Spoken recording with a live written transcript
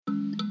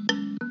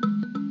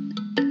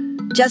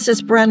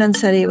Justice Brennan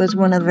said he was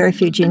one of the very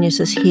few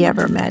geniuses he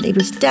ever met. He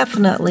was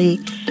definitely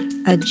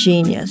a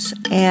genius.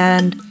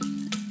 And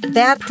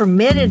that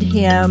permitted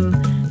him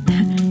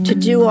to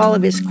do all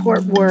of his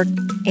court work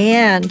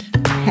and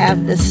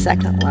have this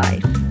second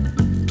life.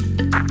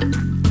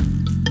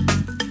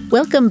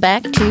 Welcome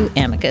back to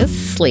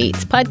Amicus,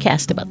 Slate's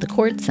podcast about the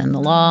courts and the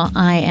law.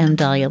 I am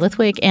Dahlia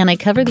Lithwick, and I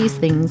cover these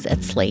things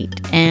at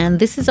Slate. And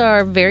this is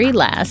our very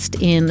last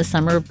in the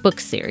summer book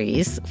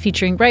series,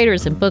 featuring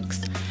writers and books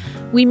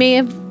we may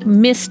have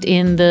missed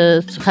in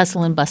the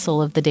hustle and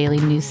bustle of the daily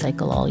news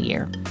cycle all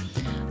year.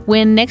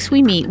 When next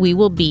we meet, we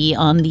will be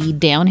on the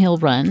downhill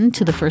run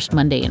to the first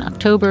Monday in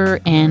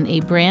October and a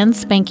brand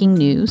spanking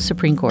new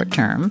Supreme Court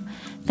term.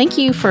 Thank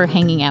you for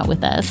hanging out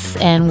with us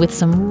and with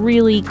some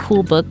really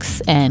cool books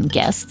and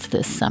guests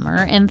this summer.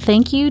 And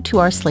thank you to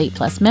our Slate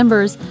Plus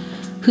members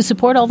who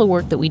support all the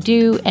work that we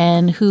do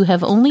and who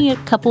have only a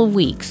couple of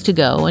weeks to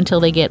go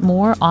until they get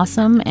more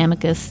awesome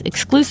Amicus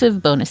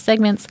exclusive bonus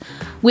segments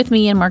with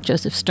me and Mark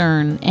Joseph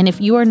Stern. And if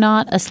you are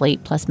not a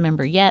Slate Plus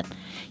member yet,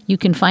 you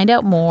can find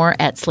out more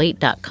at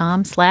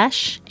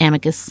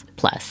slate.com/Amicus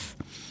Plus.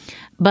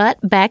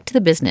 But back to the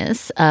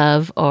business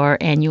of our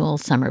annual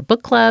summer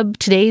book club.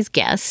 Today's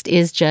guest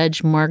is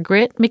Judge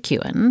Margaret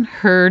McKeown.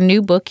 Her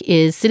new book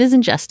is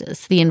Citizen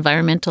Justice: The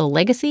Environmental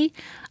Legacy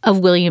of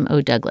William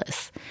O.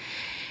 Douglas.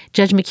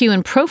 Judge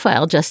McKeown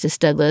profiled Justice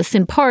Douglas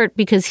in part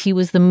because he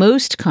was the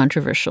most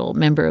controversial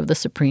member of the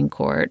Supreme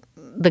Court.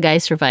 The guy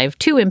survived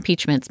 2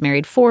 impeachments,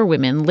 married 4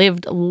 women,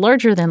 lived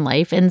larger than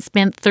life, and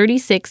spent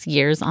 36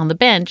 years on the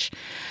bench.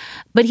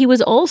 But he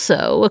was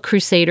also a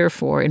crusader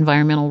for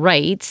environmental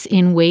rights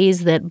in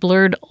ways that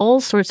blurred all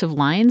sorts of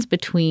lines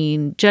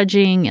between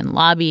judging and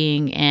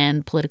lobbying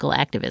and political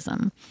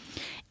activism.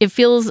 It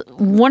feels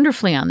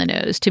wonderfully on the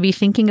nose to be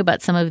thinking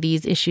about some of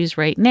these issues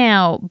right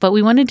now, but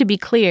we wanted to be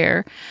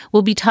clear,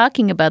 we'll be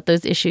talking about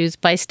those issues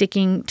by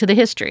sticking to the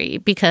history,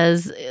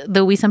 because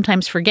though we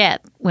sometimes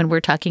forget when we're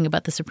talking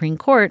about the Supreme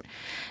Court,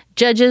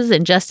 judges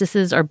and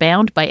justices are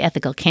bound by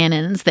ethical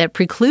canons that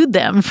preclude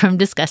them from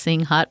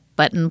discussing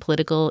hot-button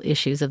political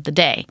issues of the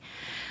day.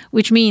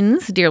 Which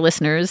means, dear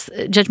listeners,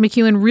 Judge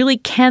McKeown really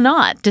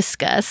cannot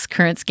discuss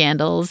current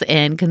scandals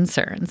and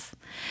concerns.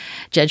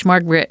 Judge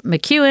Margaret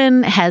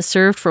McKeown has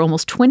served for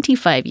almost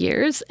 25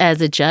 years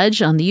as a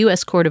judge on the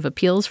U.S. Court of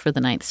Appeals for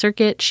the Ninth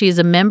Circuit. She is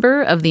a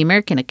member of the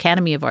American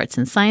Academy of Arts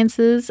and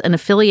Sciences, an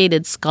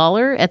affiliated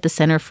scholar at the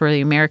Center for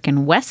the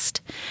American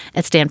West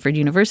at Stanford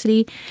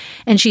University,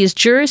 and she is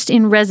jurist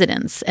in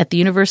residence at the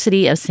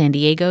University of San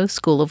Diego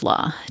School of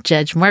Law.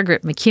 Judge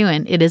Margaret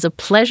McKeown, it is a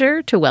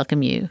pleasure to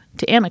welcome you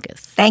to Amicus.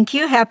 Thank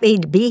you. Happy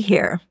to be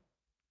here.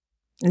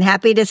 And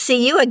happy to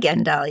see you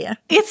again, Dahlia.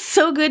 It's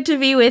so good to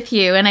be with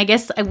you. And I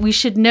guess we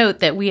should note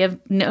that we have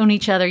known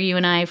each other, you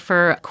and I,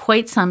 for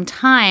quite some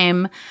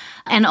time.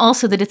 And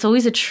also that it's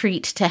always a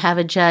treat to have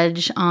a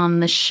judge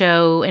on the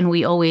show. And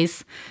we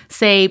always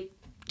say,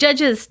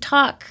 judges,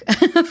 talk,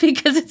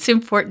 because it's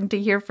important to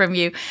hear from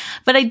you.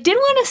 But I did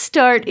want to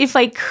start, if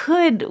I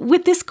could,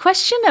 with this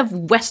question of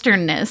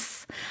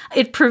Westernness.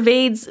 It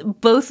pervades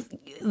both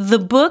the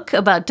book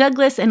about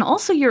Douglas and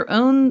also your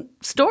own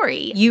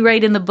story. You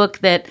write in the book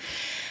that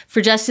for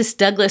Justice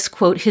Douglas,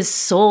 quote, his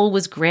soul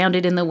was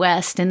grounded in the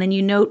West. And then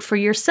you note for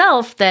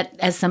yourself that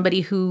as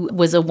somebody who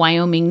was a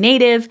Wyoming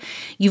native,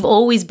 you've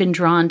always been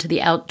drawn to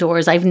the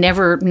outdoors. I've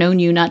never known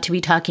you not to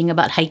be talking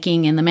about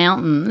hiking in the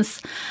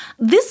mountains.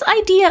 This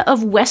idea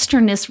of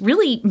Westernness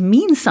really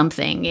means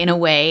something in a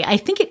way. I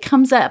think it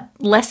comes up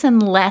less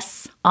and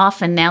less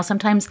often now.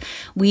 Sometimes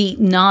we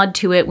nod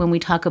to it when we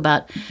talk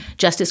about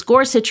Justice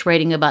Gorsuch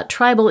writing about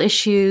tribal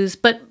issues,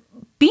 but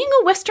being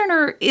a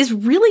Westerner is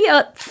really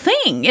a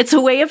thing. It's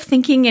a way of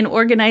thinking and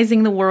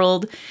organizing the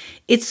world.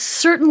 It's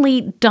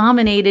certainly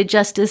dominated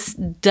Justice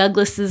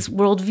Douglas's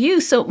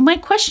worldview. So my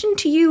question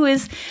to you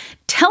is,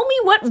 tell me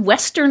what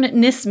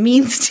Westernness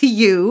means to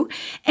you.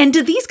 And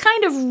do these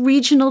kind of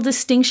regional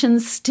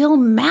distinctions still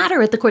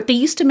matter at the court? They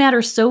used to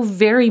matter so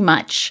very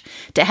much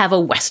to have a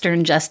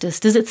Western justice.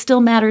 Does it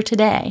still matter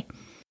today?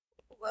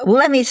 Well,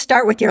 let me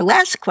start with your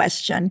last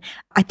question.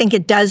 I think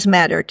it does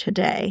matter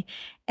today.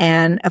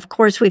 And of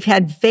course, we've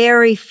had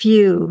very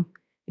few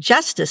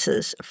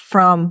justices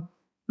from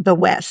the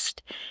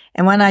West.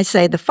 And when I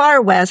say the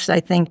far West, I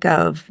think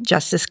of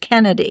Justice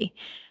Kennedy,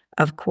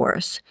 of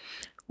course.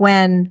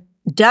 When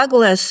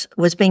Douglas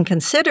was being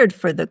considered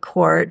for the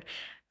court,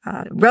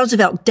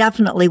 Roosevelt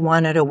definitely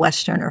wanted a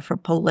Westerner for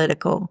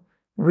political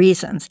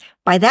reasons.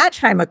 By that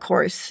time, of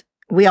course,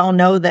 we all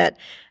know that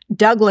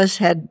Douglas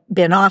had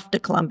been off to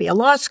Columbia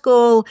Law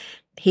School.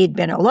 He'd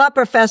been a law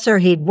professor.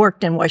 He'd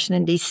worked in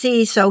Washington,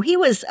 D.C., so he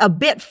was a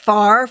bit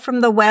far from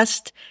the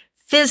West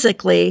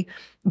physically,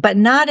 but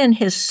not in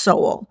his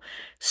soul.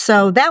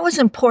 So that was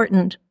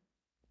important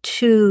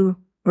to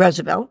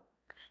Roosevelt.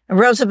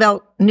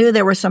 Roosevelt knew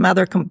there were some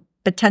other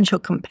potential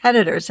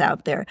competitors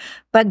out there.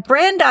 But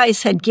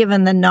Brandeis had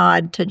given the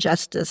nod to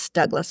Justice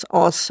Douglas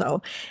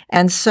also.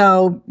 And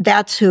so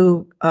that's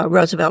who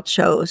Roosevelt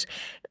chose.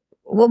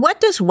 Well,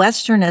 what does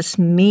Westernness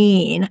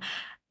mean?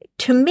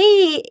 To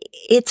me,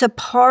 it's a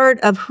part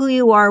of who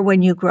you are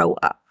when you grow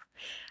up.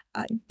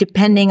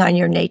 Depending on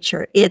your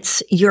nature.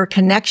 It's your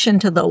connection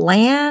to the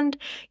land,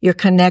 your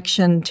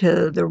connection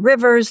to the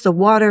rivers, the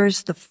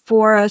waters, the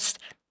forest,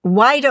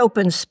 wide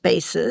open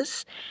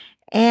spaces,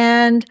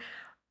 and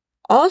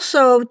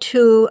also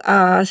to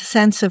a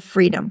sense of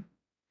freedom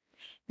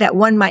that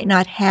one might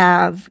not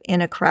have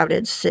in a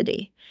crowded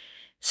city.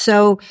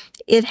 So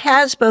it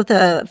has both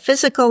a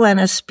physical and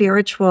a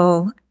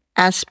spiritual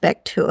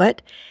aspect to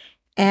it.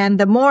 And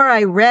the more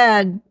I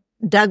read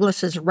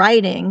Douglas's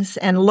writings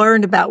and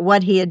learned about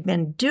what he had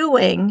been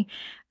doing,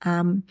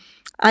 I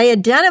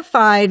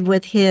identified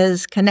with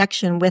his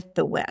connection with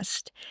the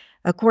West.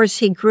 Of course,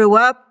 he grew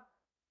up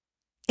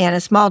in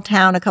a small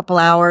town a couple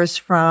hours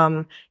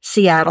from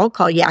Seattle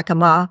called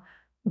Yakima,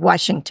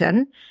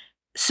 Washington.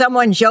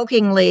 Someone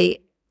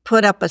jokingly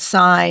put up a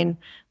sign,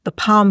 the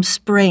Palm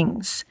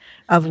Springs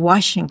of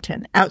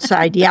Washington,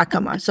 outside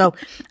Yakima. So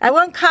I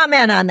won't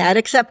comment on that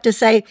except to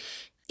say,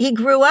 he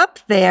grew up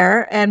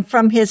there, and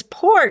from his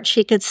porch,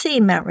 he could see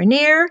Mount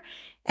Rainier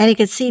and he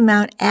could see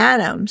Mount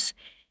Adams.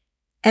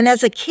 And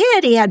as a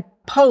kid, he had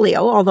polio,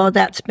 although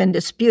that's been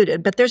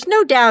disputed, but there's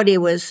no doubt he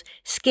was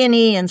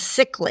skinny and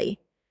sickly.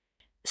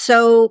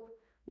 So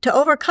to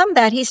overcome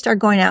that, he started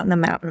going out in the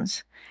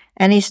mountains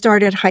and he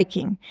started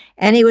hiking,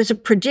 and he was a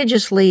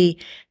prodigiously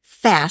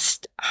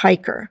fast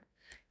hiker.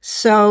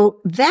 So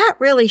that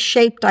really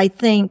shaped, I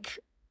think,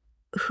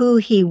 who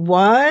he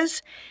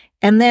was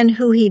and then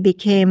who he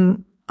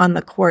became on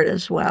the court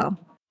as well.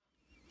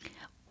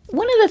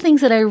 One of the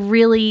things that I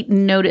really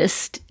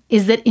noticed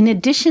is that in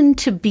addition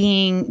to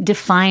being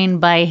defined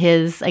by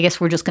his, I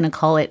guess we're just going to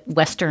call it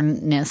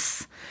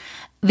Westernness,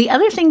 the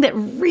other thing that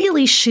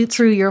really shoots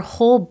through your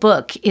whole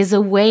book is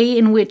a way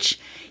in which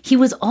he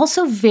was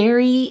also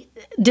very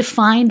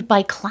defined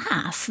by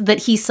class, that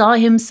he saw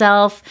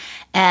himself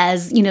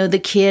as,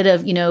 the kid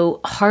of,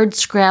 hard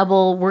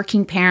scrabble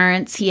working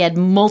parents. He had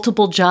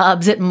multiple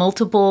jobs at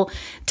multiple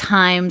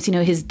times.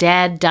 His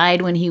dad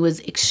died when he was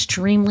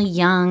extremely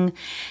young.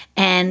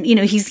 And,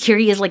 he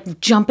is like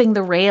jumping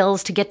the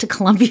rails to get to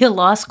Columbia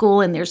Law School,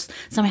 and there's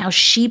somehow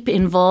sheep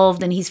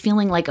involved, and he's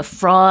feeling like a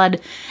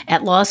fraud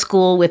at law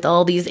school with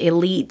all these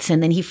elites,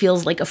 and then he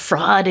feels like a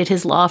fraud at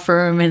his law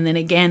firm, and then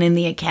again in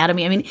the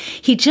academy. I mean,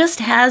 he just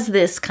has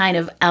this kind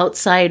of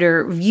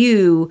outsider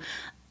view,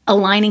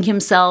 aligning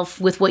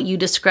himself with what you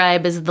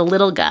describe as the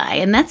little guy.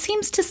 And that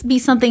seems to be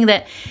something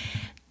that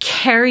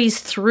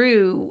carries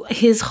through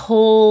his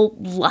whole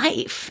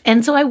life.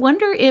 And so I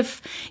wonder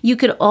if you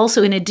could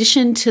also, in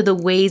addition to the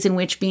ways in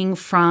which being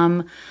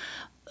from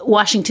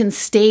Washington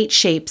State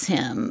shapes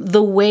him,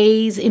 the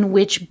ways in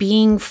which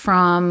being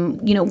from,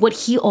 what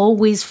he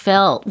always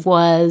felt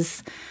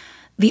was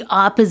the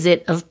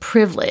opposite of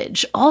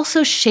privilege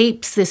also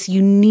shapes this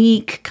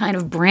unique kind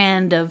of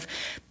brand of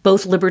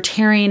both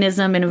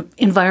libertarianism and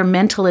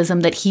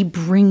environmentalism that he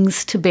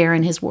brings to bear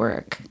in his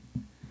work.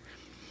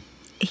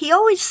 He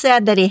always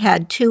said that he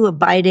had two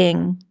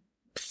abiding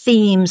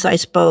themes, I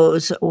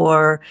suppose,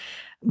 or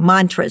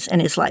mantras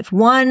in his life.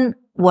 One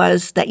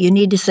was that you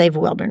need to save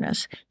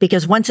wilderness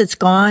because once it's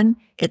gone,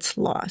 it's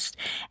lost.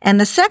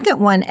 And the second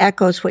one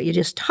echoes what you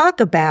just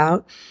talked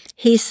about.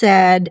 He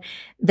said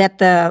that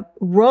the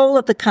role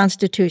of the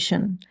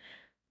Constitution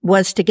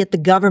was to get the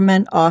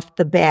government off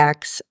the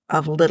backs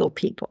of little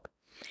people.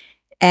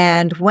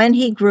 And when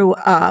he grew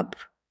up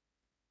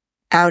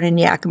out in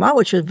Yakima,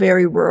 which was a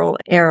very rural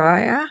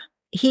area,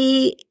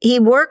 he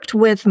worked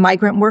with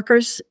migrant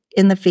workers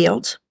in the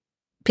fields,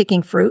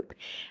 picking fruit.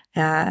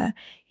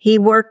 He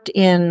worked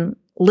in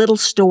little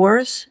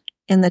stores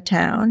in the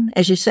town.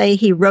 As you say,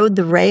 he rode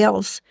the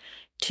rails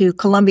to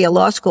Columbia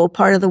Law School,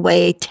 part of the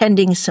way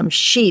tending some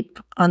sheep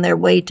on their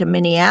way to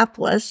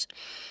Minneapolis.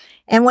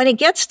 And when he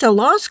gets to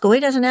law school, he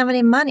doesn't have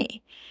any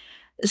money.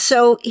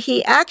 So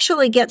he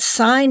actually gets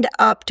signed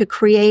up to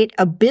create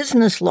a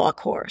business law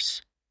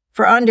course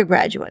for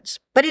undergraduates,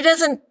 but he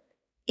doesn't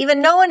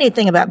even know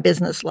anything about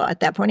business law at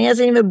that point. He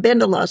hasn't even been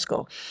to law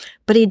school,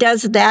 but he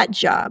does that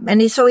job.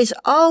 And he's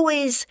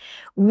always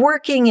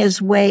working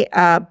his way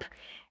up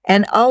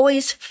and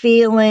always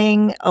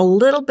feeling a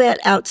little bit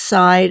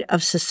outside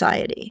of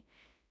society.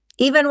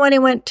 Even when he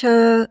went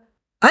to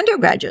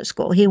undergraduate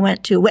school, he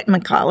went to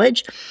Whitman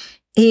College.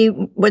 He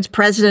was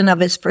president of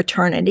his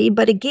fraternity,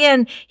 but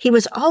again, he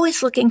was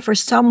always looking for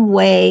some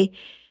way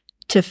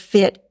to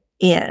fit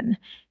in.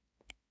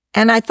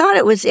 And I thought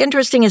it was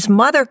interesting. His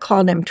mother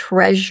called him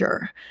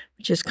Treasure,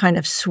 which is kind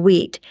of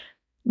sweet.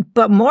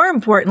 But more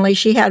importantly,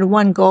 she had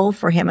one goal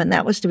for him, and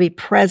that was to be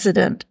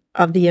president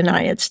of the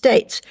United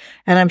States.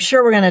 And I'm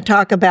sure we're going to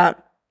talk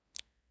about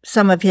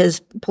some of his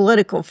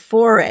political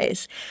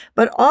forays.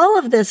 But all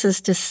of this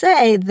is to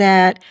say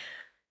that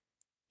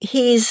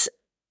he's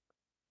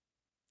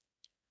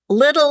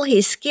little,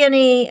 he's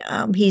skinny,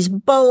 he's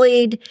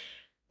bullied.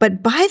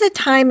 But by the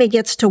time he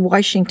gets to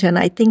Washington,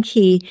 I think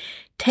he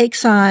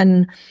takes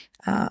on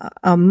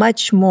a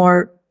much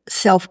more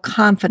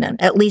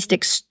self-confident, at least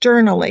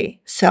externally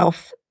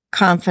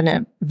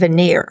self-confident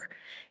veneer.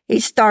 He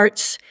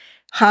starts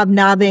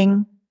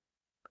hobnobbing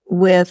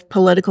with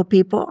political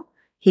people.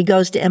 He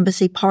goes to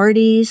embassy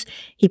parties.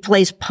 He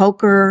plays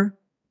poker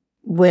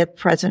with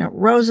President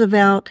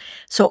Roosevelt.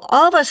 So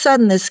all of a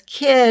sudden, this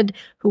kid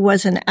who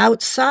was an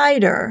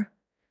outsider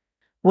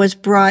was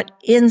brought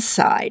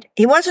inside.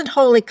 He wasn't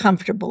wholly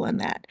comfortable in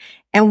that.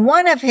 And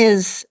one of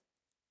his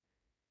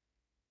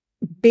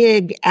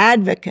big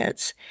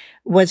advocates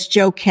was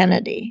Joe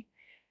Kennedy.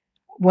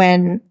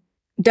 When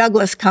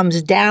Douglas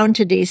comes down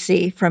to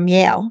D.C. from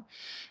Yale,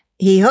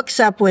 he hooks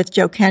up with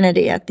Joe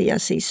Kennedy at the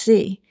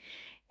SEC.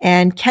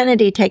 And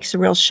Kennedy takes a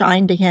real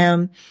shine to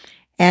him.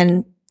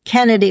 And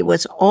Kennedy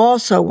was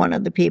also one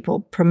of the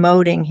people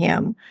promoting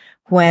him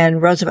when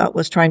Roosevelt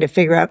was trying to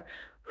figure out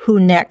who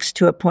next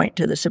to appoint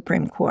to the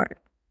Supreme Court.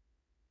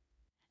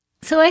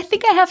 So I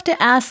think I have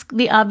to ask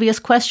the obvious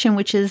question,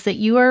 which is that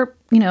you are,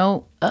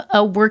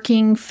 a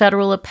working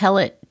federal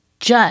appellate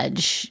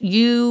judge.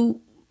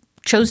 You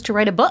chose to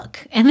write a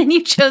book, and then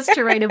you chose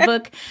to write a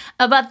book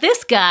about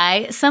this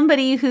guy,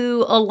 somebody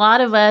who a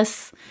lot of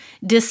us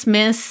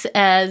dismiss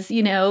as,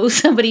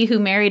 somebody who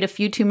married a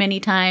few too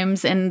many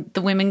times and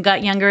the women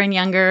got younger and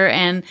younger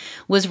and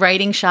was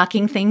writing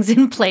shocking things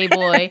in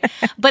Playboy.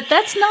 But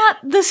that's not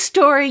the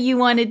story you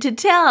wanted to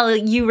tell.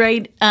 You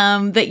write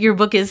that your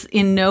book is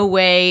in no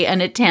way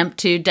an attempt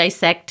to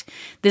dissect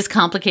this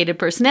complicated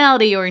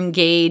personality or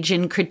engage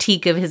in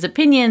critique of his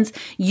opinions.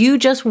 You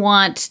just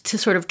want to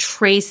sort of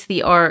trace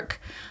the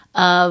arc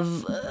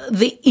of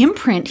the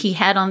imprint he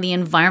had on the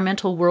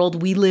environmental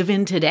world we live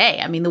in today.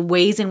 I mean, the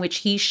ways in which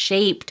he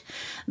shaped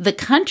the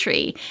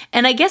country.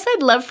 And I guess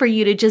I'd love for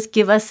you to just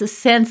give us a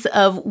sense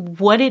of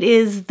what it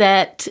is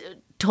that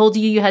told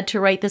you had to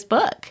write this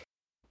book.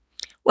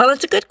 Well,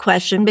 it's a good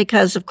question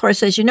because, of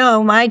course, as you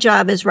know, my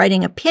job is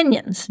writing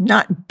opinions,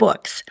 not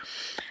books.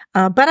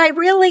 But I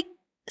really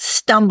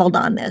stumbled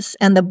on this,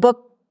 and the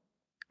book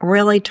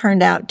really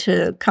turned out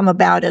to come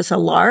about as a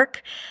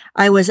lark.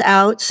 I was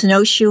out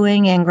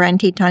snowshoeing in Grand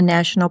Teton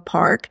National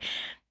Park,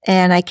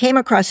 and I came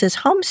across this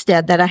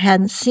homestead that I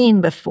hadn't seen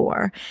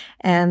before.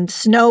 And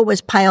snow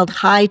was piled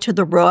high to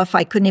the roof.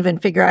 I couldn't even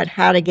figure out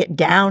how to get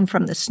down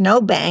from the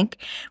snowbank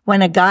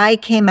when a guy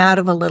came out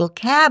of a little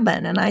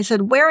cabin. And I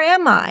said, "Where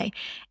am I?"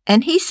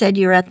 And he said,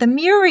 "You're at the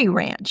Murie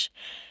Ranch."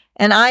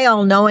 And I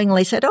all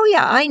knowingly said, "Oh,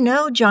 yeah, I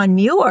know John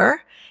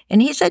Muir."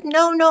 And he said,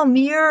 "No,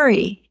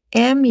 Murie,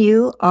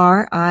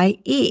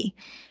 Murie.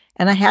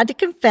 And I had to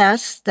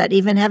confess that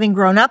even having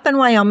grown up in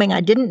Wyoming,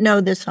 I didn't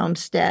know this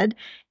homestead,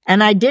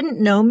 and I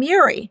didn't know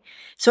Murie.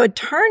 So it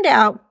turned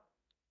out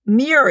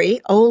Murie,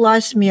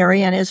 Olaus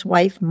Murie, and his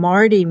wife,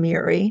 Marty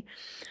Murie,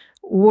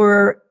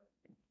 were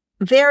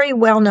very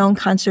well-known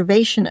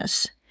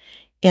conservationists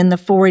in the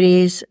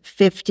 40s,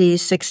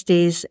 50s,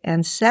 60s,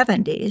 and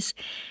 70s.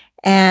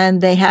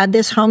 And they had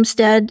this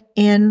homestead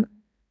in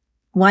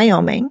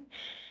Wyoming.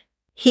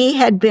 He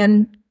had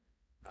been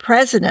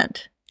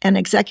president and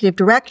executive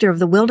director of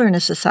the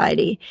Wilderness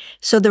Society,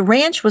 so the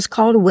ranch was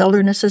called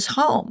Wilderness's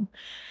Home.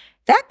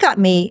 That got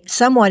me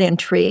somewhat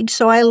intrigued,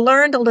 so I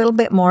learned a little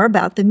bit more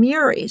about the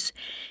Muries.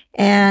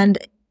 And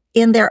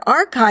in their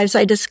archives,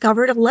 I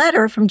discovered a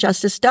letter from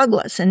Justice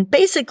Douglas. And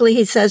basically,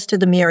 he says to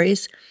the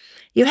Muries,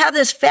 "You have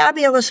this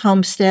fabulous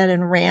homestead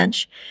and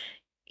ranch.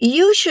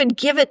 You should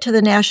give it to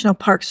the National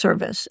Park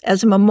Service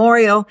as a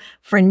memorial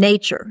for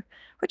nature,"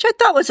 which I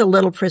thought was a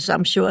little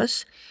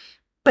presumptuous.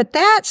 But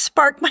that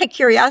sparked my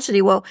curiosity.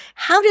 Well,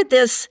 how did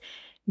this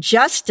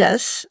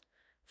justice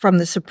from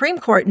the Supreme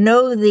Court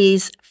know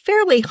these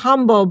fairly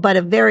humble but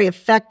a very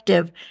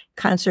effective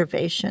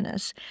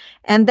conservationists?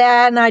 And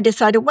then I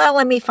decided, well,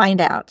 let me find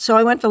out. So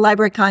I went to the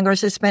Library of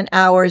Congress. I spent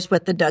hours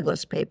with the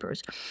Douglas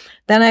papers.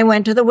 Then I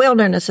went to the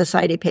Wilderness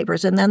Society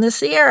papers, and then the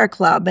Sierra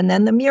Club, and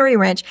then the Murie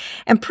Ranch.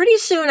 And pretty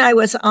soon I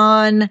was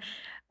on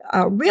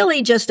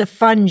really just a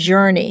fun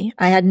journey.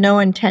 I had no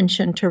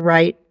intention to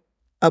write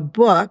a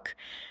book,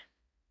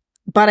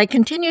 but I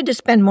continued to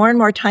spend more and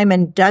more time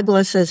in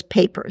Douglas's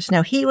papers.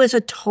 Now, he was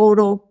a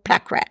total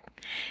pack rat.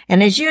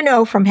 And as you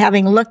know, from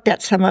having looked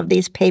at some of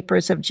these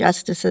papers of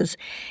justices,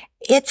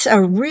 it's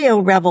a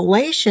real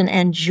revelation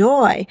and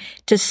joy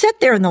to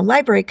sit there in the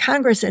Library of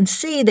Congress and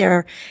see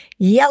their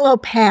yellow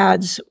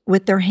pads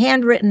with their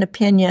handwritten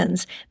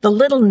opinions, the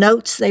little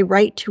notes they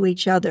write to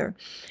each other,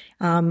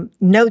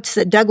 notes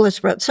that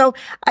Douglas wrote. So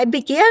I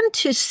began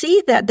to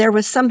see that there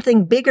was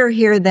something bigger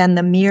here than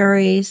the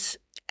Muries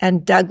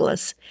and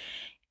Douglas.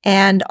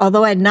 And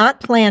although I had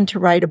not planned to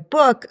write a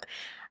book,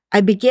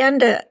 I began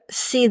to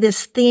see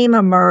this theme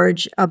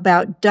emerge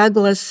about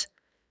Douglas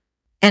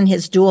and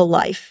his dual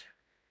life: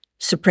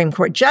 Supreme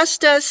Court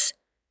justice,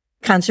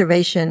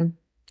 conservation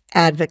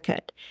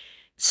advocate.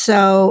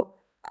 So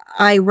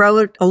I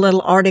wrote a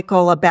little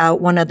article about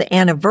one of the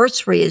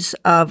anniversaries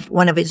of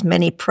one of his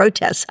many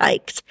protest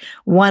hikes,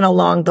 one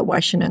along the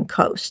Washington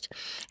coast.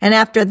 And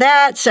after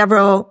that,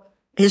 several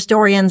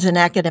historians and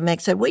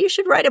academics said, well, you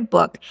should write a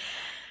book.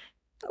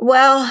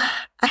 Well,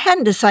 I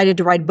hadn't decided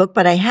to write a book,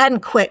 but I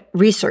hadn't quit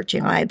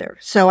researching either.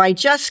 So I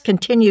just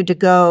continued to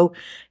go,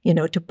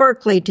 to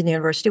Berkeley, to the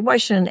University of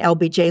Washington,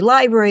 LBJ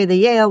Library, the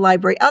Yale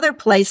Library, other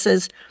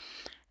places,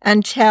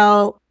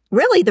 until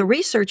really the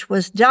research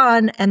was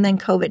done and then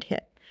COVID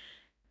hit.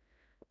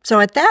 So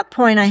at that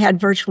point, I had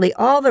virtually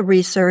all the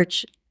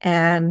research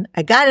and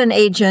I got an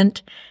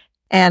agent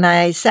and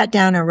I sat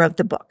down and wrote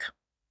the book.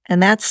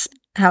 And that's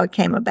how it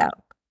came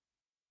about.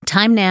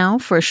 Time now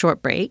for a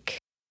short break.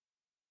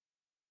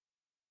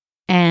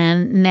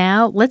 And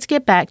now let's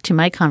get back to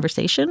my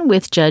conversation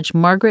with Judge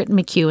Margaret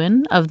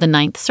McKeown of the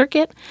Ninth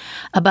Circuit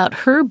about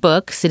her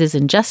book,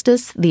 Citizen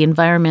Justice, The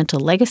Environmental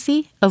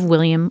Legacy of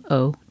William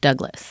O.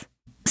 Douglas.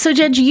 So,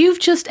 Judge, you've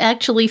just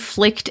actually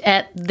flicked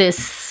at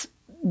this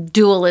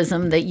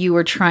dualism that you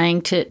were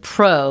trying to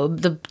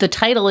probe. The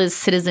title is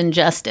Citizen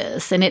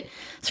Justice, and it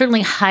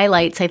certainly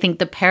highlights, I think,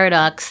 the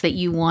paradox that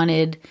you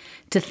wanted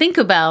to think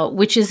about,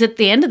 which is at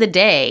the end of the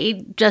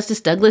day, Justice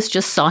Douglas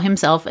just saw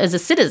himself as a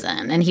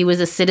citizen, and he was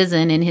a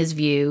citizen in his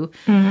view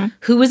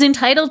who was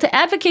entitled to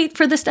advocate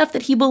for the stuff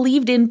that he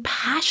believed in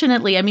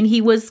passionately. I mean,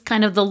 he was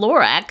kind of the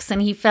Lorax,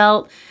 and he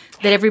felt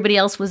that everybody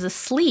else was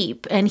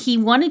asleep, and he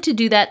wanted to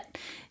do that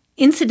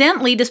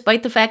incidentally,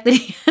 despite the fact that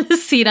he had a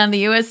seat on the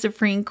U.S.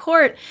 Supreme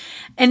Court.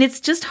 And it's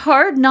just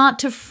hard not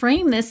to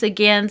frame this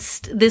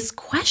against this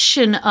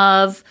question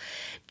of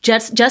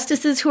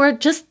justices who are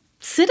just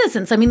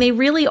citizens. I mean, they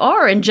really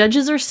are. And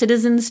judges are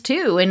citizens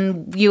too.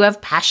 And you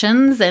have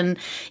passions and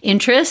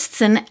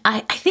interests. And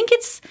I think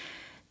it's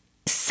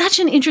such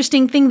an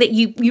interesting thing that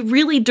you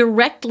really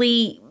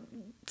directly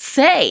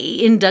say,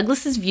 in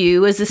Douglas's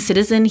view, as a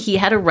citizen, he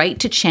had a right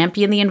to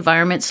champion the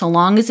environment so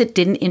long as it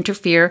didn't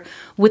interfere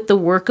with the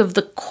work of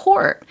the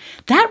court.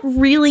 That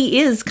really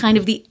is kind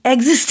of the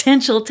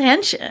existential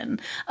tension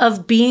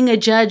of being a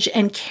judge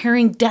and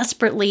caring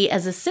desperately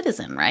as a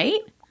citizen, right?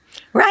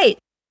 Right.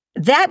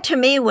 That to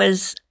me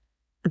was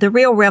the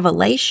real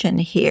revelation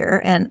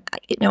here. And,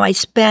 I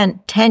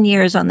spent 10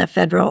 years on the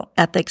Federal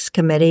Ethics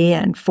Committee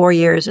and 4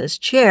 years as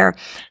chair.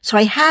 So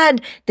I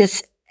had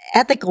this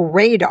ethical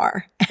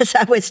radar as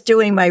I was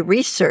doing my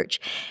research.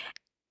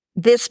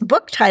 This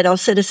book title,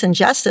 Citizen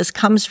Justice,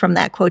 comes from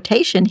that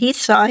quotation. He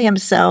saw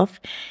himself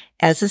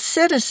as a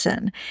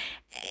citizen.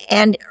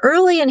 And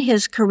early in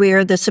his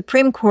career, the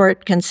Supreme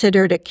Court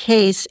considered a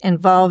case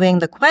involving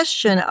the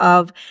question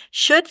of,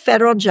 should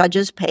federal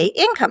judges pay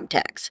income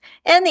tax?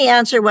 And the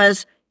answer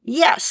was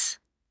yes,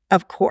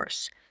 of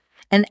course.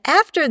 And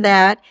after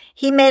that,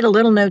 he made a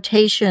little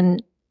notation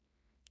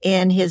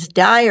in his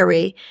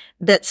diary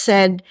that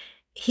said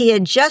he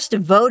had just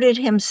voted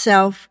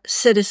himself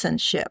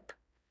citizenship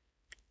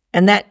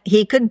and that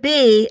he could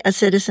be a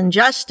citizen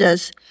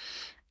justice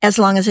as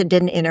long as it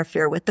didn't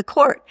interfere with the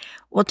court.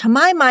 Well, to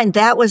my mind,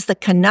 that was the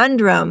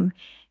conundrum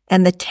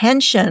and the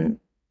tension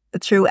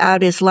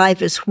throughout his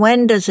life, is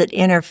when does it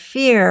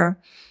interfere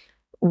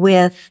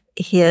with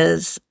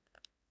his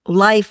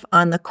life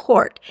on the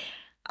court?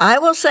 I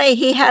will say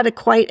he had a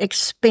quite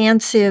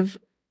expansive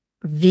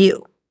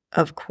view,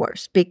 of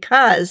course,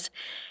 because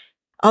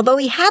although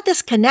he had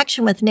this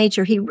connection with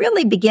nature, he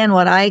really began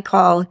what I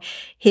call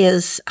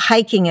his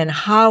hiking and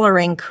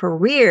hollering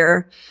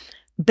career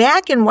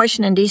back in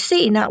Washington,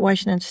 D.C., not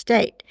Washington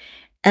State.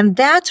 And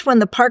that's when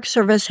the Park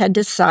Service had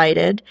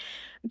decided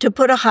to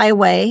put a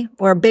highway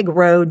or a big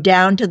road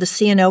down to the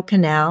C&O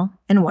Canal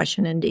in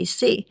Washington,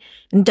 D.C.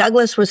 And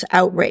Douglas was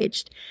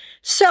outraged.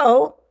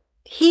 So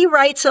he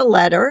writes a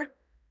letter,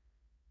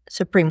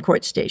 Supreme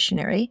Court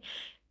stationery,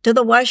 to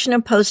the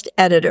Washington Post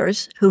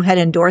editors who had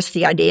endorsed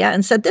the idea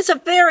and said, this is a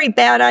very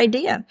bad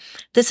idea.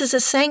 This is a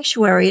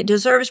sanctuary. It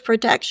deserves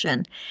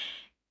protection.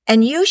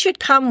 And you should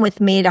come with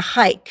me to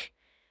hike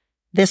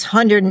this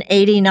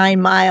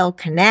 189-mile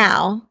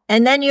canal,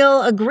 and then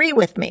you'll agree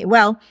with me.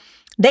 Well,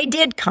 they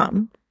did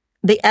come.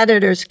 The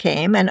editors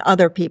came and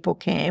other people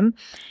came.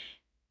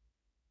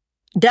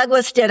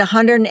 Douglas did a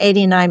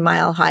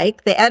 189-mile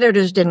hike. The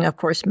editors didn't, of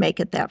course, make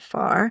it that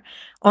far.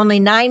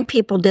 Only 9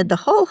 people did the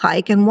whole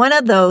hike, and one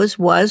of those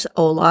was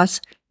Olaus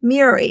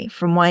Murie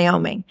from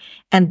Wyoming.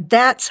 And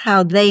that's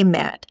how they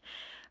met.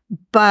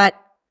 But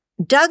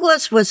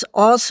Douglas was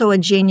also a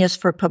genius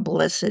for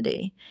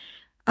publicity.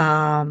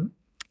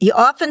 You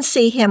often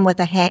see him with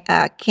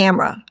a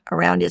camera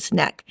around his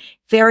neck.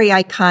 Very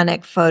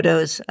iconic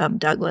photos of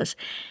Douglas.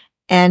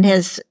 And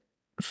his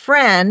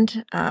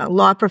friend,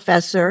 law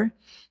professor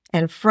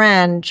and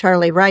friend,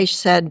 Charlie Reich,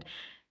 said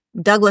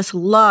Douglas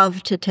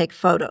loved to take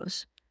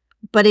photos,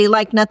 but he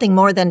liked nothing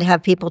more than to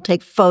have people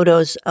take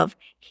photos of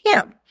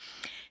him.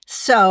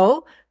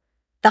 So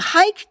the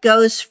hike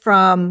goes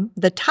from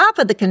the top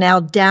of the canal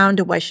down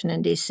to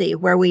Washington, D.C.,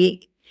 where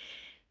we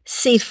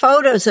see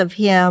photos of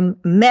him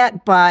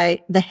met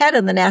by the head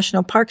of the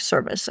National Park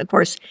Service, of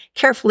course,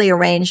 carefully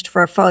arranged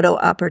for a photo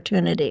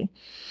opportunity.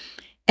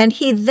 And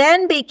he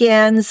then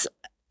begins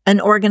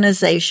an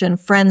organization,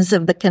 Friends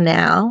of the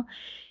Canal.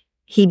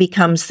 He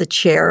becomes the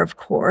chair, of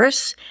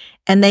course,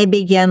 and they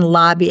begin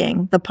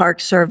lobbying the Park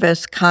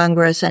Service,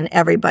 Congress, and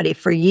everybody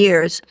for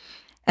years.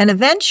 And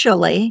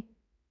eventually,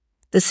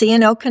 the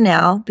C&O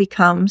Canal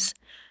becomes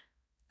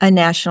a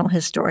National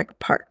Historic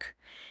Park.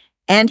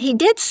 And he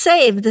did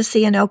save the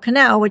C&O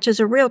Canal, which is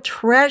a real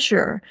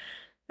treasure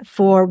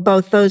for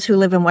both those who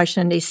live in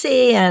Washington,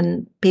 D.C.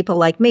 and people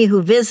like me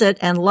who visit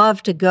and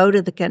love to go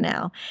to the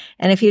canal.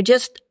 And if you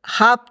just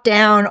hop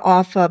down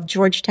off of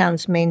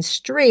Georgetown's main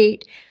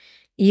street,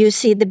 you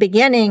see the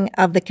beginning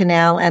of the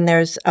canal, and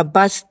there's a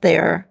bust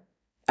there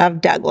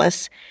of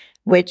Douglass,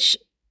 which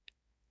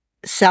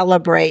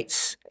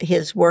celebrates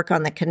his work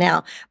on the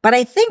canal. But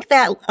I think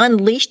that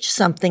unleashed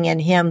something in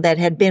him that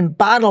had been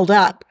bottled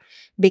up,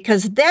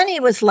 because then he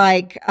was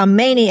like a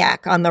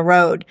maniac on the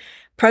road,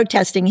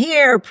 protesting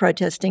here,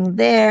 protesting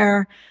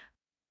there.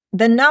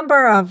 The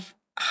number of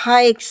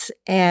hikes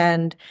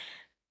and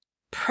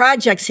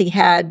projects he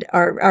had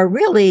are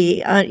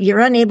really, you're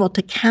unable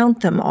to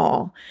count them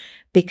all,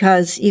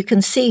 because you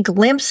can see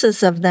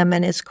glimpses of them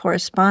in his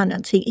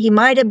correspondence. He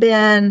might have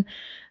been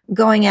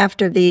going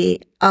after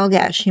the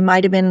Allgash. He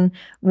might have been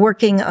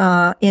working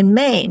in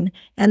Maine,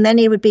 and then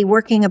he would be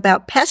working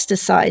about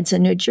pesticides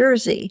in New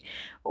Jersey,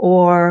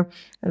 or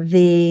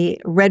the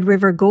Red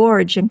River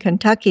Gorge in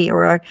Kentucky,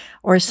 or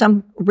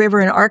some river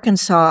in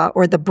Arkansas,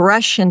 or the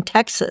brush in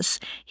Texas.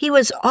 He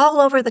was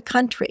all over the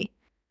country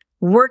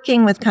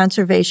working with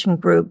conservation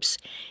groups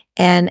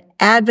and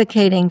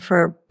advocating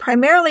for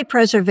primarily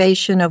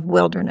preservation of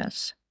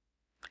wilderness.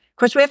 Of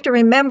course, we have to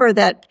remember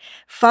that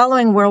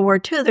following World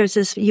War II, there's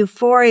this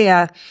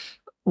euphoria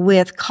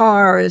with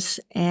cars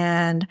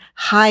and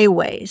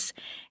highways.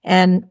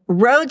 And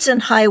roads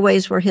and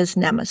highways were his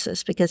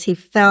nemesis, because he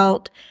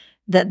felt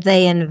that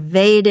they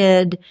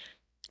invaded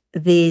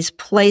these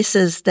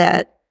places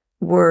that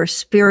were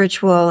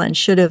spiritual and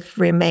should have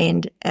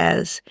remained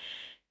as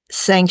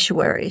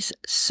sanctuaries.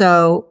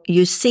 So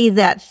you see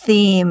that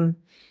theme.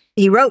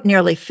 He wrote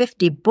nearly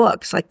 50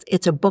 books, like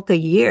it's a book a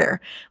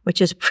year,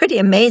 which is pretty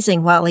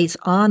amazing while he's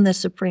on the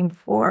Supreme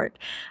Court.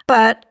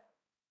 But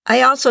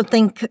I also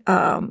think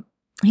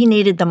he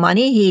needed the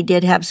money. He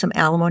did have some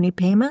alimony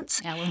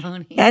payments.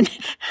 And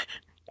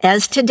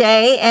as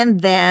today and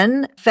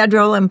then,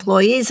 federal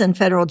employees and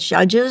federal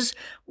judges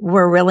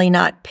were really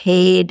not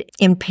paid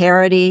in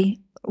parity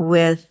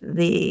with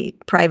the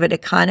private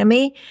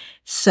economy.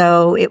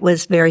 So it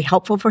was very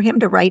helpful for him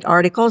to write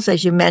articles,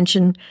 as you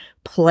mentioned,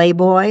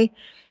 Playboy.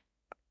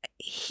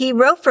 He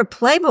wrote for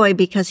Playboy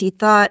because he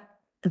thought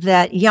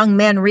that young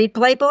men read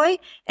Playboy,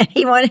 and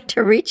he wanted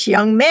to reach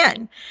young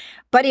men.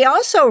 But he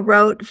also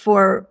wrote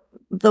for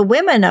the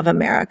women of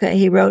America.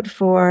 He wrote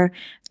for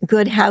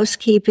Good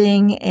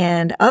Housekeeping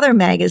and other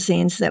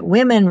magazines that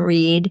women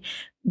read,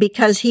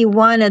 because he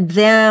wanted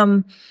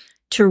them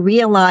to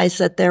realize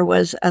that there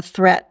was a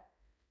threat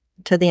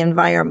to the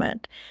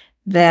environment,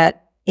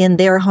 that in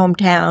their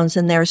hometowns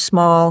and their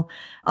small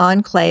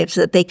enclaves,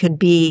 that they could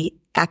be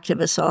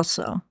activists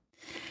also.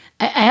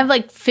 I have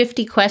like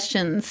 50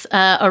 questions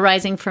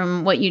arising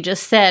from what you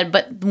just said,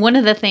 but one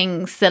of the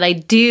things that I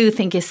do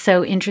think is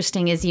so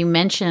interesting is you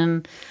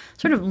mention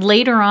sort of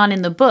later on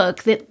in the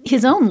book that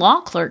his own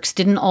law clerks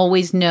didn't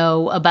always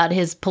know about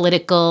his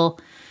political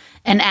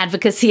and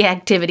advocacy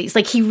activities.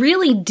 Like, he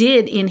really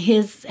did, in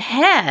his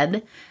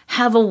head,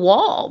 have a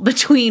wall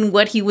between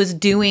what he was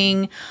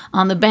doing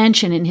on the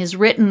bench and in his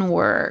written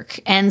work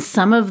and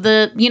some of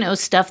the,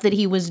 stuff that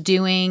he was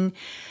doing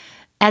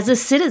as a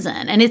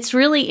citizen. And it's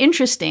really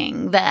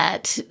interesting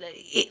that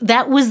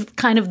that was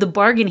kind of the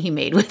bargain he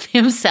made with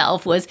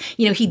himself was,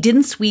 he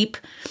didn't sweep,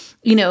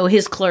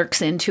 his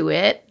clerks into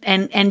it.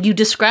 And you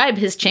describe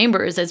his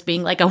chambers as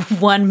being like a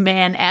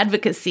one-man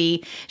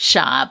advocacy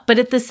shop. But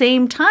at the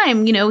same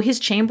time, his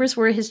chambers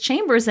were his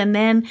chambers. And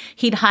then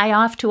he'd hie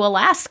off to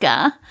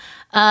Alaska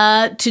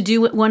to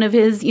do one of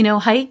his,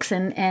 hikes.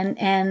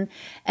 And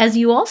as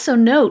you also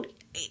note,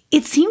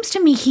 it seems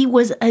to me he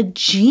was a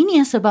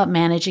genius about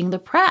managing the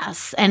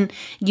press. And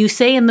you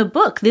say in the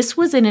book, this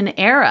was in an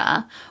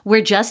era where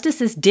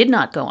justices did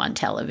not go on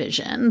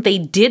television. They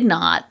did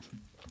not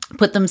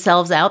put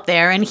themselves out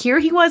there. And here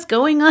he was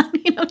going on,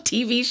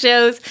 TV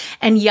shows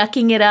and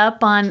yucking it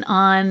up on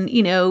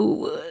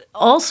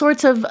all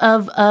sorts of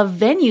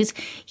venues.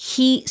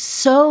 He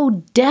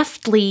so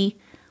deftly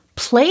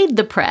played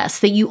the press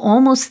that you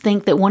almost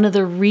think that one of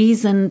the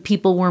reason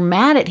people were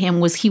mad at him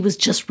was he was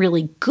just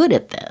really good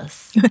at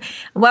this.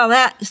 Well,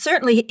 that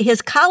certainly,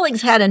 his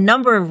colleagues had a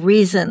number of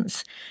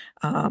reasons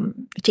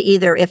to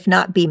either, if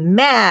not be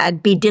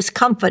mad, be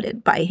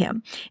discomfited by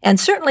him. And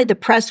certainly the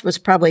press was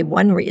probably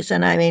one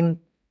reason. I mean,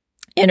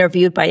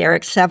 interviewed by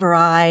Eric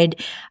Sevareid.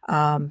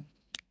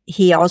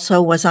 He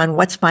also was on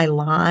What's My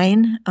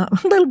Line? A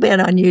little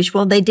bit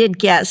unusual. They did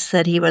guess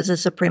that he was a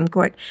Supreme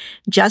Court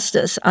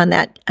justice on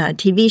that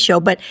TV show.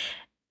 But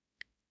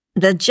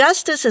the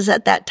justices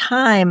at that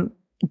time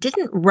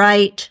didn't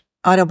write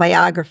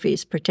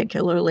autobiographies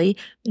particularly,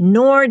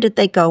 nor did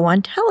they go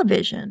on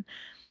television.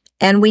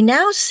 And we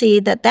now see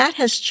that that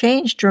has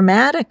changed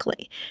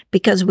dramatically,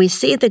 because we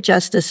see the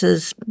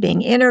justices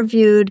being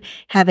interviewed,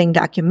 having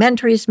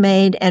documentaries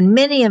made, and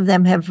many of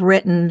them have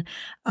written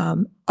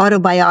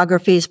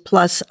autobiographies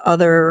plus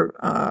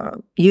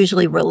other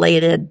usually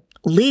related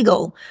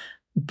legal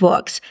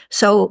books.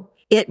 So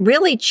it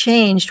really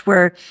changed,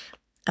 where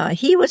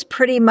he was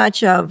pretty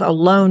much of a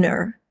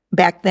loner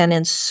back then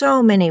in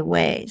so many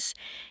ways.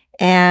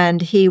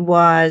 And he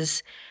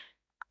was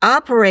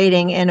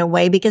operating in a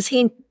way because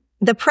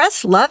the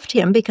press loved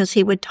him because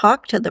he would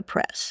talk to the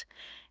press.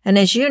 And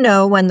as you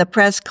know, when the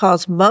press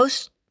calls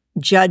most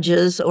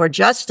judges or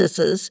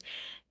justices,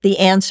 the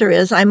answer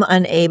is, I'm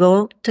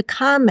unable to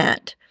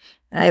comment.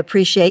 I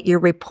appreciate your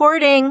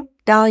reporting,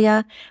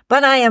 Dahlia,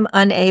 but I am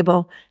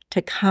unable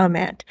to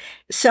comment.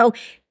 So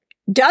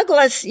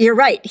Douglas, you're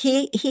right.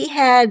 He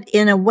had,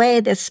 in a way,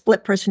 this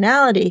split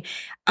personality.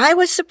 I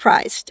was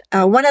surprised.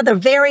 One of the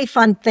very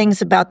fun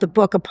things about the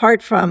book,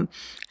 apart from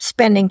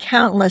spending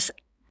countless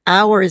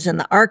hours in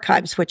the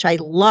archives, which I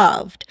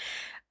loved,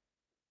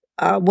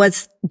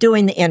 was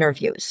doing the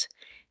interviews.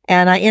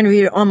 And I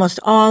interviewed almost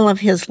all of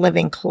his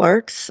living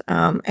clerks.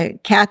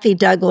 Kathy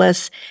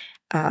Douglas,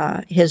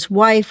 his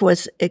wife,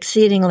 was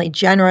exceedingly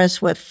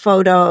generous with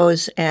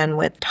photos and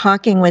with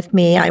talking with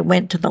me. I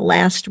went to the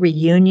last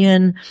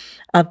reunion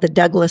of the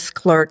Douglas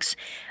clerks,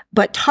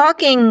 but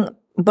talking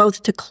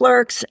both to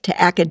clerks,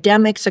 to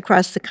academics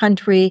across the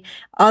country,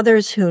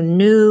 others who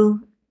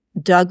knew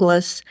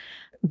Douglas,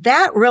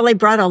 that really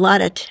brought a lot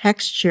of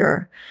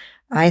texture,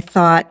 I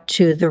thought,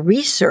 to the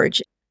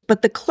research.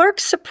 But the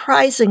clerks,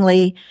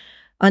 surprisingly,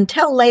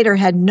 until later,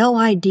 had no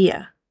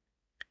idea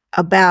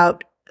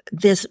about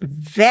this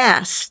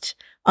vast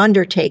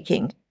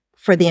undertaking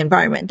for the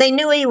environment. They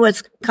knew he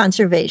was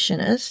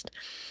conservationist.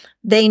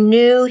 They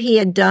knew he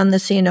had done the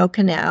C&O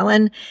Canal,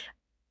 and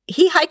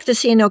he hiked the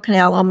C&O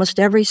Canal almost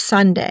every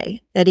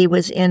Sunday that he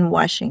was in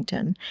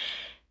Washington.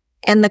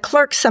 And the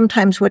clerks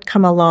sometimes would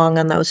come along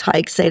on those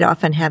hikes. They'd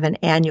often have an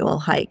annual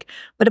hike.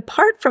 But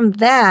apart from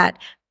that,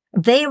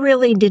 they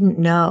really didn't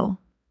know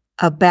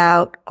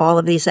about all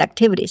of these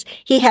activities.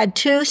 He had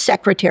two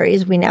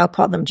secretaries. We now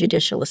call them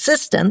judicial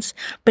assistants,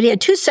 but he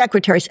had two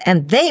secretaries,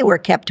 and they were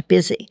kept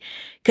busy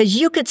because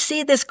you could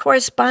see this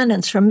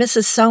correspondence from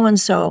Mrs.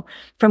 So-and-so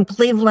from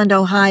Cleveland,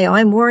 Ohio.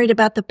 I'm worried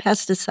about the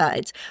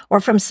pesticides,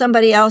 or from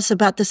somebody else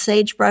about the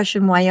sagebrush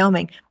in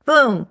Wyoming.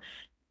 Boom.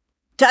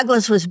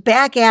 Douglas was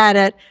back at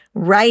it,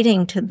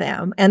 writing to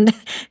them. And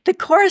the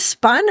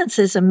correspondence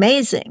is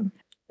amazing.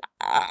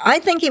 I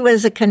think he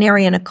was a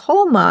canary in a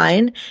coal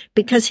mine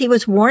because he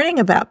was warning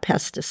about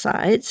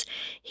pesticides.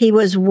 He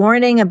was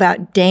warning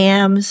about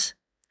dams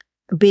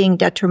being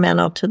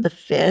detrimental to the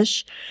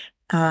fish.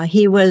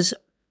 He was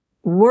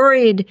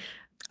worried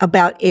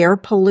about air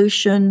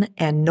pollution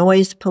and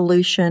noise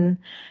pollution.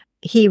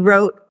 He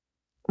wrote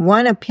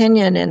one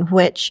opinion in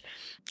which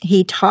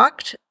he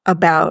talked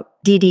about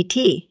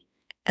DDT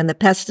and the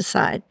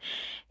pesticide.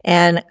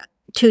 And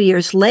 2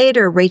 years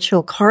later,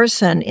 Rachel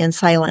Carson in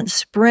Silent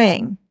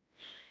Spring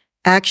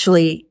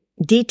actually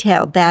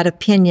detailed that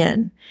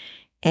opinion.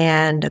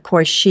 And of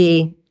course,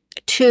 she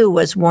too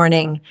was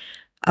warning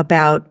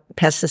about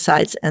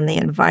pesticides and the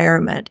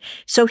environment.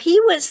 So he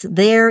was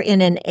there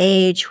in an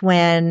age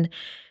when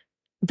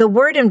the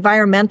word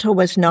environmental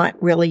was not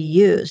really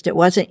used. It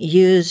wasn't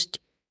used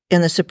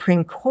in the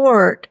Supreme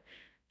Court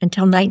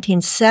until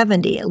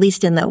 1970, at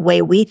least in the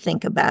way we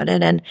think about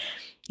it. And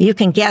you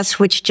can guess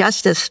which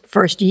justice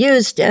first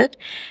used it.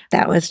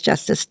 That was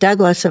Justice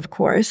Douglas, of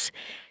course.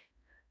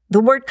 The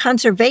word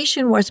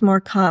conservation was more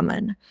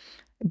common,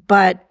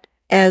 but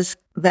as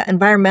the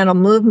environmental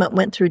movement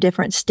went through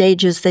different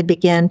stages, they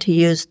began to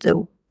use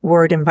the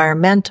word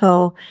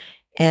environmental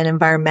and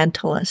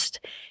environmentalist.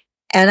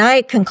 And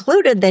I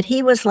concluded that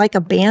he was like a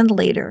band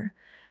leader,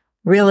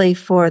 really,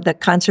 for the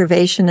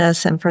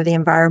conservationists and for the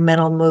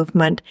environmental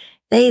movement.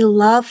 They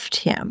loved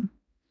him.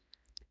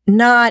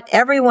 Not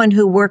everyone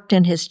who worked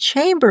in his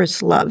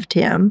chambers loved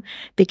him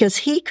because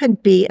he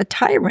could be a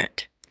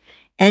tyrant.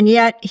 And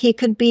yet he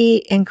could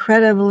be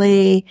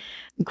incredibly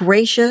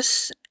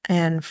gracious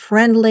and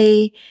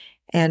friendly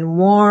and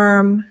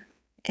warm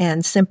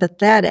and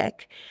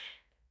sympathetic.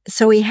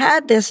 So he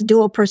had this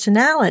dual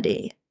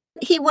personality.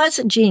 He was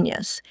a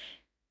genius.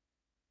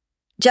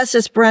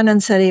 Justice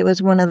Brennan said he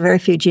was one of the very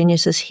few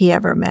geniuses he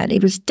ever met. He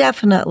was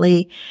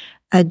definitely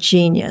a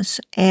genius.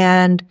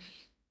 And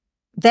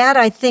that,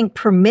 I think,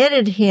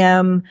 permitted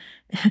him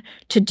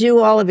to do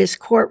all of his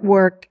court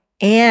work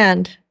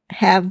and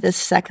have this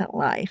second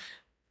life.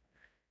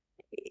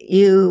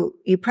 You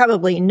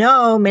probably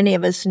know, many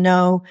of us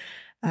know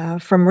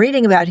from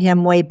reading about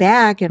him way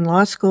back in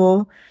law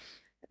school,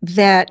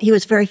 that he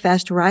was a very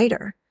fast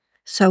writer.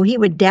 So he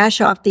would dash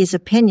off these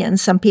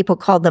opinions. Some people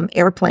called them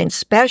airplane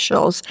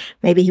specials.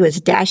 Maybe he was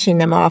dashing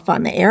them off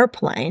on the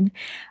airplane.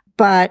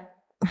 But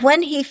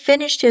when he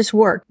finished his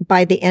work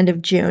by the end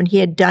of June, he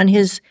had done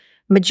his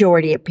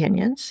majority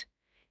opinions.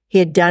 He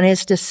had done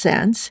his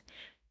dissents.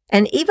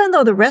 And even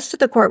though the rest of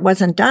the court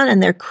wasn't done,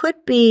 and there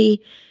could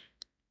be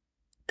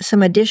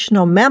some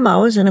additional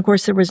memos, and of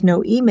course there was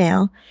no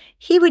email,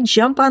 he would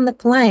jump on the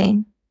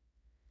plane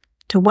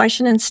to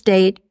Washington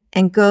State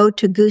and go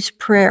to Goose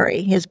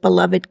Prairie, his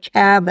beloved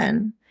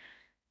cabin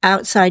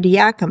outside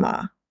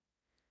Yakima,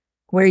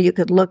 where you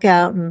could look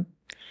out and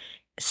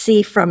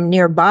see from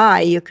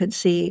nearby, you could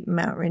see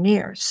Mount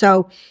Rainier.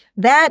 So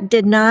that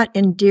did not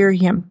endear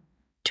him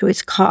to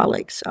his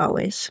colleagues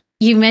always.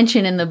 You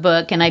mention in the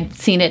book, and I've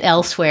seen it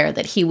elsewhere,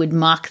 that he would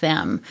mock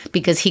them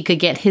because he could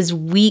get his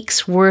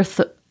week's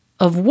worth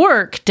of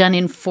work done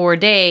in 4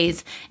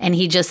 days, and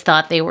he just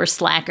thought they were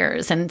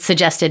slackers and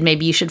suggested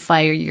maybe you should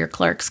fire your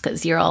clerks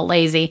because you're all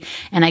lazy.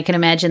 And I can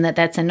imagine that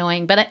that's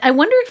annoying. But I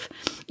wonder if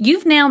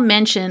you've now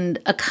mentioned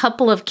a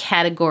couple of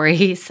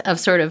categories of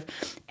sort of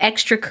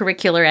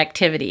extracurricular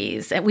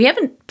activities. We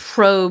haven't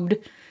probed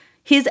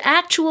his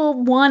actual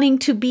wanting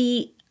to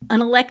be an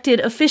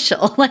elected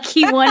official, like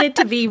he wanted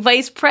to be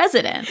vice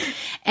president.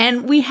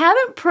 And we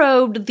haven't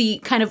probed the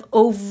kind of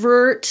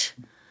overt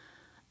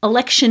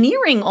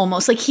electioneering,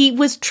 almost like he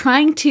was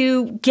trying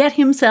to get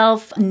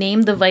himself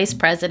named the vice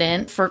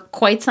president for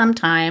quite some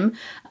time,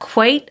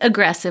 quite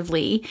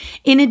aggressively.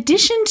 In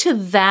addition to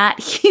that,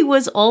 he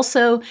was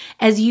also,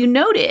 as you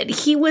noted,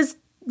 he was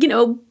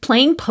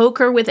playing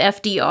poker with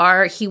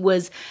FDR. He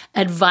was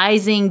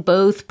advising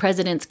both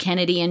Presidents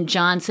Kennedy and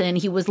Johnson.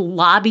 He was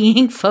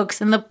lobbying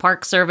folks in the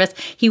Park Service.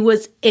 He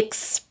was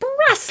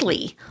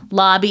expressly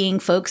lobbying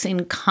folks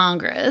in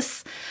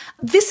Congress.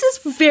 This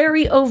is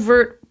very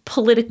overt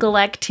political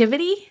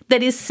activity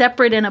that is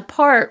separate and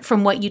apart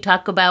from what you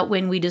talk about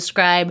when we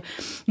describe,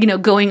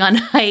 going on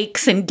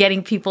hikes and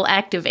getting people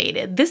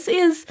activated. This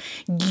is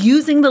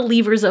using the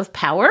levers of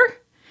power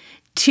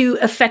to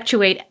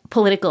effectuate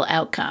political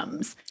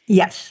outcomes.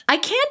 Yes. I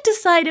can't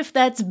decide if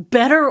that's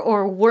better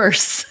or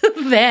worse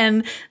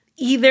than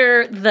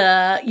either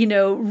the,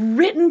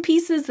 written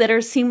pieces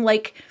that seem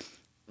like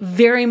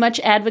very much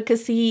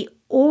advocacy,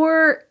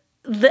 or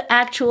the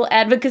actual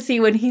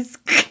advocacy when he's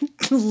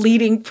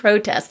leading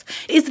protests.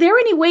 Is there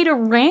any way to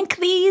rank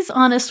these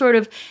on a sort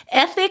of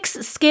ethics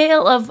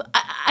scale of,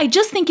 I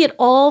just think it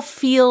all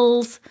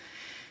feels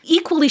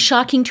equally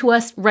shocking to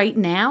us right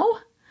now.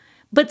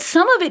 But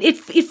some of it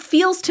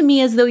feels to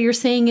me as though you're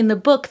saying in the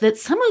book that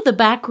some of the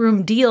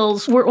backroom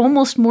deals were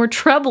almost more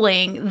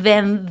troubling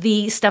than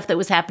the stuff that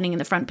was happening in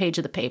the front page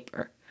of the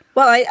paper.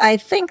 Well, I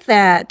think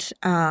that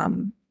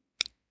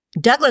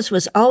Douglas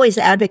was always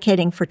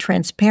advocating for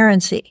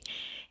transparency,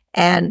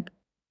 and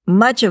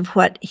much of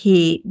what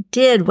he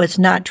did was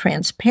not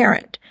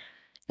transparent.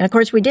 And of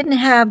course, we didn't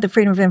have the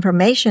Freedom of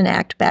Information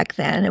Act back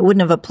then. It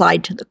wouldn't have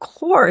applied to the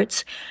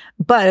courts,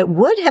 but it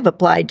would have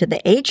applied to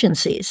the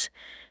agencies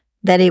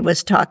that he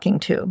was talking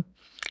to.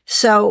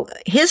 So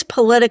his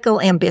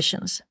political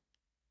ambitions,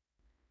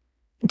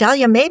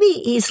 Dahlia, maybe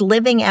he's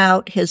living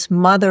out his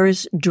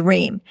mother's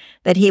dream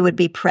that he would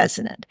be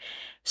president.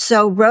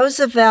 So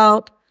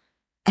Roosevelt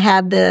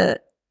had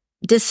the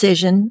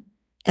decision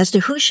as to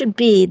who should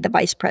be the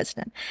vice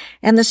president.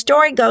 And the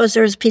story goes,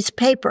 there was a piece of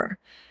paper,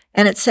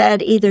 and it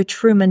said either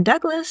Truman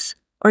Douglas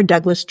or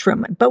Douglas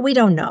Truman, but we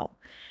don't know.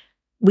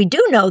 We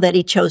do know that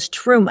he chose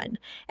Truman,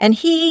 and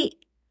he,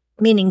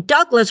 meaning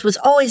Douglas, was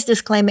always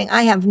disclaiming,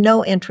 I have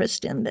no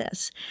interest in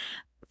this.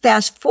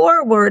 Fast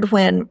forward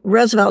when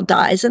Roosevelt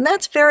dies, and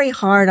that's very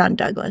hard on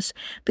Douglas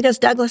because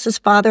Douglas's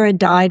father had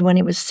died when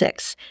he was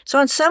 6.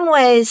 So in some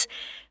ways,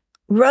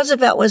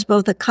 Roosevelt was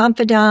both a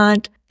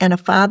confidant and a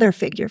father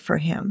figure for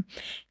him.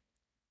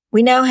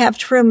 We now have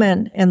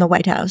Truman in the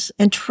White House,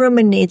 and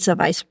Truman needs a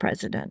vice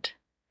president.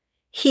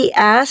 He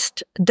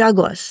asked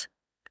Douglas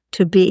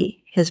to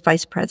be his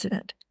vice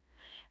president.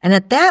 And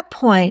at that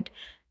point,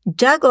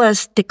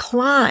 Douglas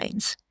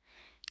declines,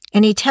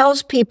 and he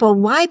tells people,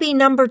 why be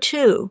number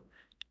 2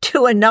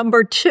 to a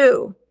number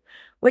 2,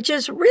 which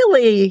is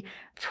really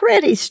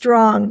pretty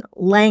strong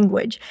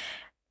language.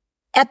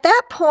 At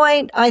that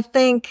point, I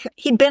think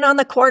he'd been on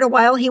the court a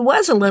while. He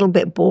was a little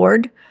bit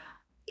bored,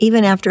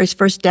 even after his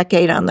first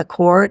decade on the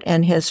court,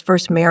 and his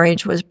first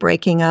marriage was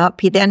breaking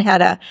up. He then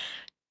had a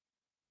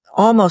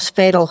almost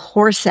fatal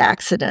horse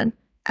accident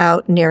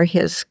out near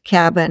his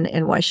cabin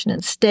in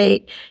Washington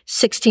State.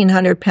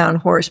 1,600-pound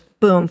horse,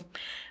 boom,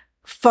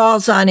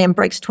 falls on him,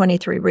 breaks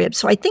 23 ribs.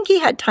 So I think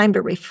he had time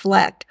to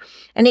reflect.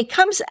 And he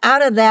comes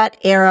out of that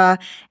era,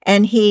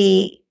 and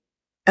he,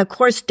 of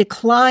course,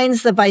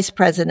 declines the vice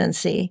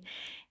presidency.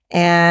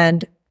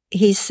 And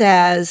he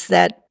says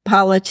that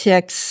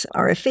politics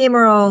are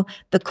ephemeral,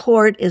 the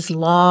court is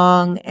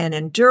long and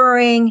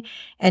enduring,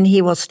 and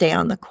he will stay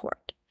on the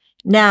court.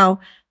 Now,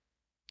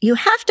 you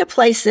have to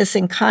place this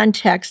in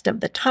context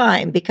of the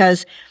time,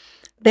 because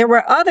there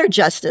were other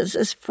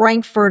justices,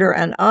 Frankfurter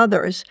and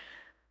others,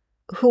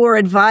 who were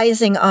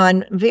advising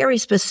on very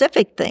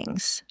specific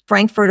things.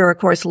 Frankfurter, of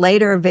course,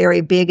 later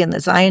very big in the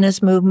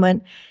Zionist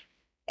movement,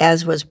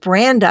 as was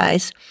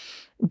Brandeis,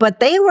 but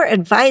they were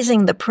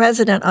advising the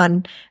president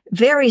on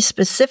very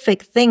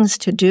specific things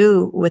to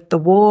do with the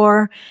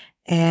war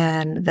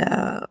and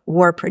the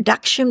War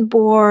Production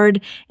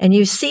Board. And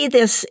you see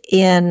this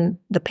in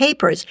the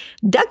papers.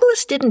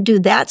 Douglas didn't do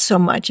that so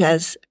much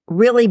as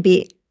really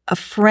be a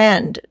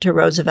friend to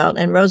Roosevelt.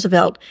 And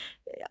Roosevelt,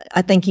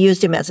 I think,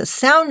 used him as a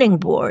sounding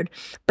board.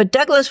 But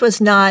Douglas was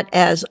not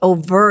as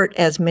overt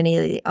as many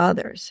of the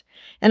others.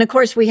 And of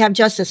course, we have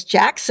Justice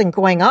Jackson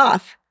going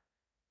off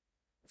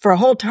for a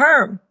whole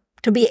term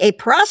to be a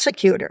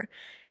prosecutor,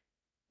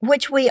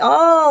 which we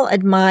all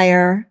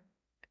admire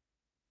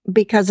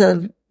because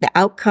of the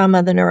outcome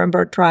of the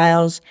Nuremberg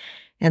trials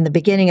and the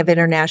beginning of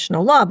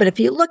international law. But if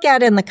you look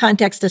at it in the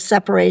context of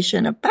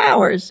separation of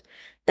powers,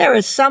 there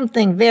is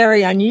something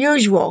very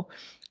unusual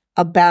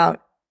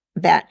about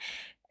that.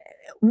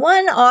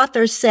 One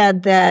author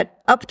said that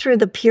up through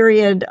the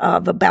period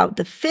of about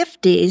the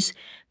 50s,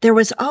 there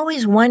was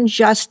always one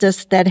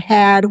justice that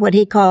had what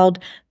he called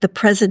the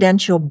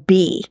presidential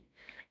bee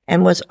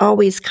and was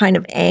always kind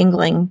of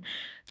angling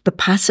the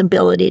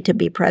possibility to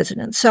be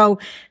president. So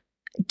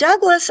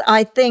Douglas,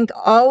 I think,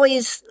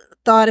 always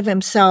thought of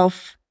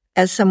himself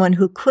as someone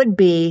who could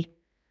be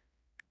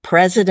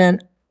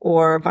president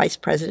or vice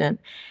president.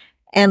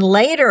 And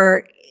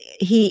later,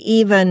 he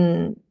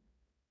even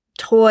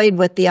toyed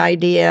with the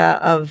idea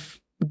of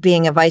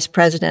being a vice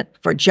president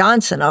for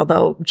Johnson,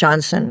 although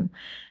Johnson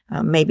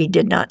maybe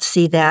did not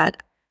see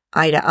that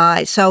eye to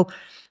eye. So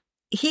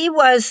he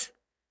was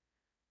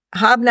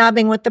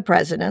hobnobbing with the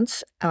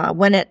presidents.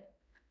 When it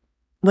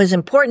was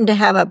important to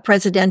have a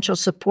presidential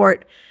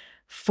support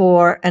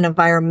for an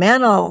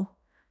environmental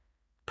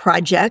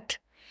project,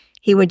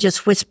 he would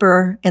just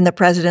whisper in the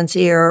president's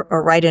ear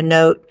or write a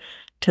note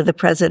to the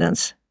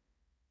president's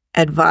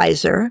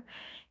advisor.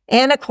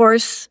 And of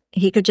course,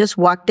 he could just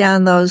walk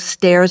down those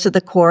stairs of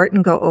the court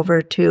and go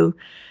over to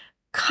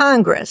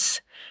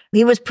Congress.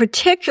 He was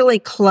particularly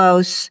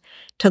close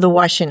to the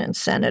Washington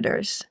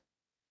senators,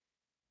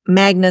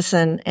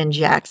 Magnuson and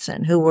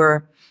Jackson, who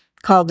were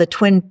called the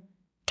Twin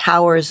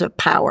Towers of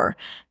Power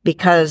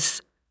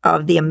because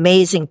of the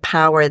amazing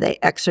power they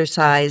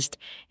exercised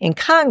in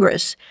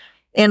Congress,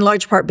 in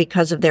large part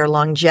because of their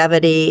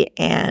longevity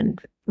and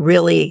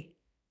really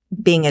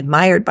being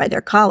admired by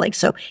their colleagues.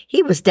 So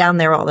he was down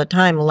there all the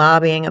time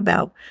lobbying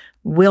about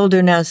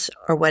wilderness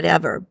or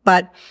whatever.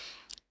 But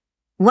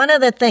one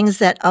of the things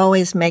that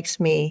always makes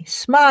me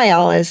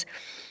smile is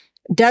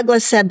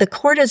Douglas said, the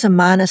court is a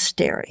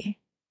monastery.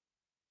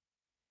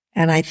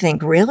 And I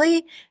think,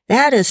 really?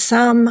 That is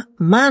some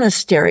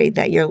monastery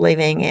that you're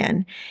living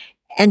in.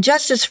 And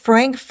Justice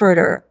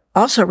Frankfurter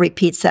also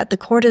repeats that the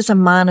court is a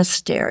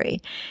monastery.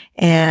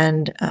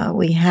 And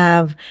we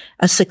have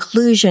a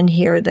seclusion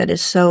here that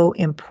is so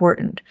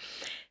important.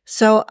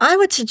 So I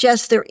would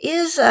suggest there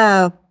is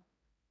a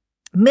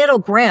middle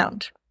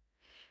ground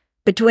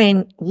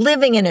between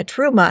living in a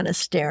true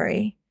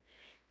monastery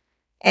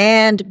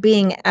and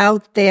being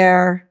out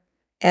there,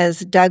 as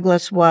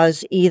Douglas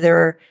was,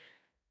 either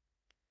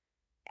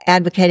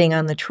advocating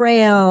on the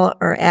trail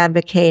or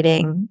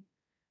advocating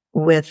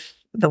with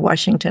the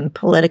Washington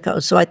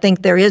politicos. So I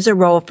think there is a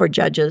role for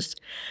judges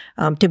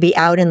to be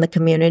out in the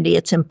community.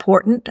 It's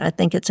important. I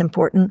think it's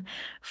important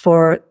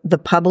for the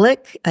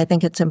public. I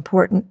think it's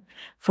important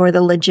for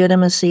the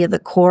legitimacy of the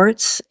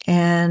courts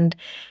and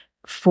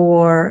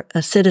for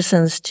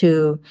citizens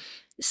to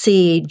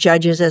see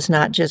judges as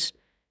not just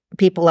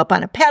people up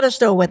on a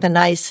pedestal with a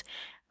nice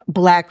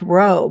black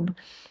robe.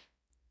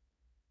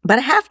 But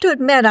I have to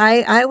admit,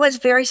 I was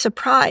very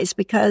surprised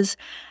because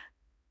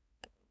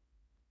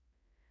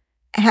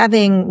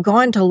having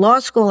gone to law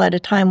school at a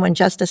time when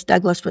Justice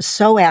Douglas was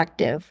so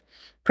active,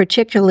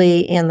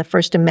 particularly in the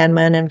First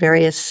Amendment and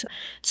various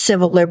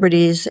civil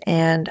liberties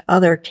and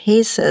other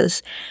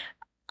cases,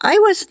 I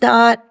was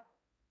not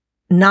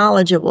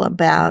knowledgeable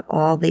about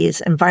all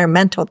these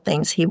environmental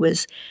things he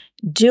was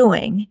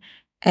doing.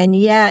 And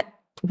yet,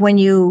 when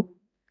you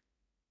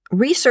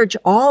research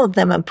all of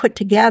them and put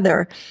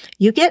together,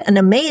 you get an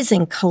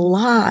amazing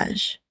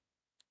collage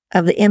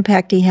of the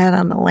impact he had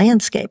on the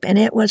landscape, and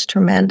it was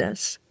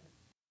tremendous.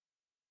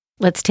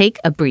 Let's take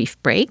a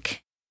brief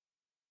break.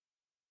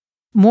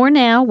 More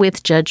now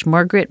with Judge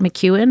Margaret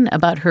McEwen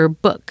about her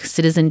book,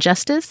 Citizen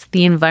Justice,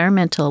 The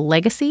Environmental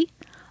Legacy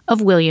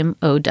of William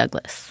O.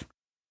 Douglas.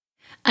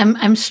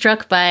 I'm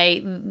struck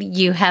by,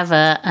 you have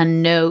a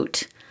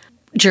note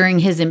during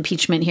his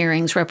impeachment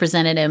hearings.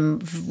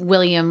 Representative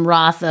William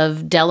Roth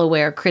of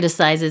Delaware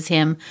criticizes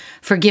him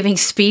for giving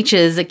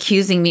speeches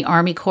accusing the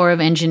Army Corps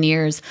of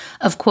Engineers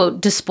of, quote,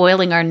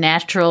 despoiling our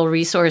natural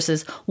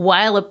resources,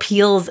 while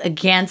appeals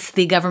against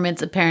the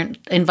government's apparent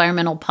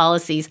environmental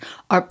policies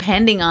are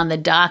pending on the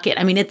docket.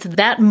 I mean, it's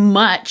that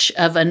much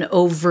of an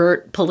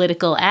overt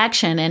political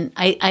action. And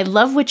I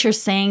love what you're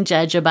saying,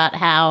 Judge, about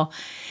how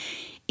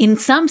in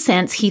some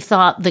sense, he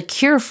thought the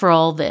cure for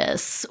all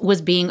this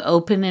was being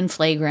open and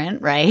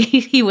flagrant, right?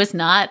 He was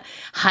not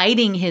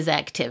hiding his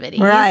activities.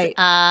 Right.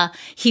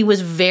 He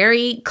was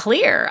very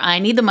clear. I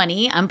need the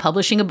money. I'm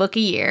publishing a book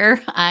a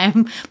year.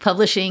 I'm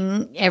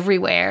publishing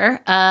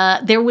everywhere.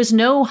 There was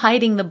no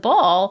hiding the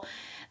ball.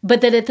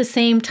 But that at the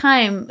same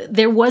time,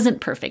 there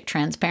wasn't perfect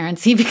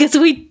transparency because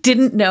we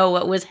didn't know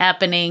what was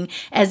happening,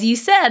 as you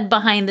said,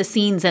 behind the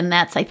scenes. And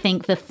that's, I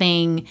think, the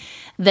thing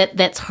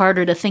that's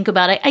harder to think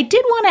about. I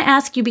did want to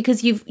ask you,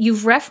 because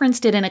you've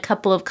referenced it in a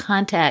couple of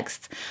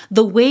contexts,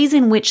 the ways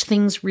in which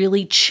things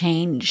really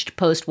changed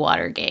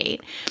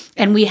post-Watergate.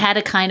 And we had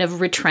a kind of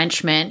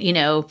retrenchment,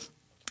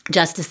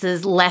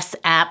 justices less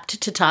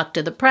apt to talk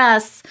to the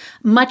press,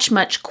 much,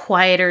 much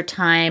quieter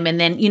time. And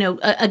then,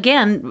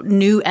 again,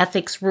 new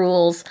ethics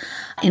rules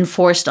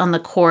enforced on the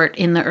court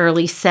in the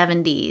early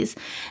 70s.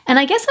 And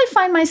I guess I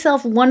find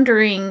myself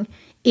wondering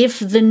if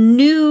the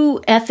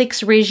new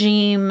ethics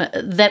regime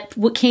that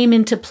came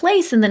into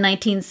place in the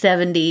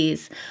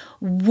 1970s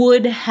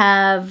would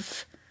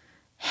have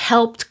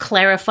helped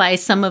clarify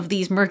some of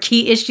these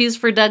murky issues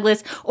for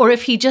Douglas, or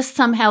if he just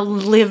somehow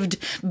lived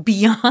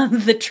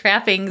beyond the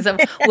trappings of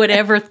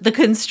whatever the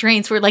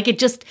constraints were. Like,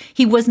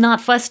 he was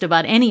not fussed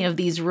about any of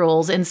these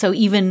rules. And so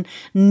even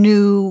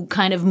new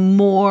kind of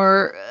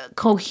more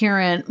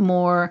coherent,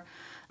 more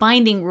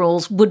binding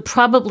rules would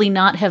probably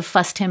not have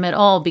fussed him at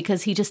all,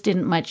 because he just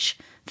didn't much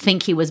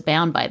think he was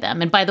bound by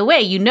them. And by the way,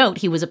 you note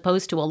he was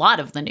opposed to a lot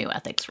of the new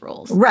ethics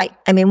rules. Right.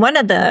 I mean, one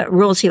of the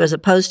rules he was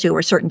opposed to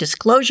were certain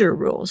disclosure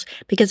rules,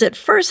 because at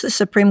first the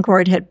Supreme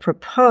Court had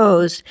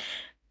proposed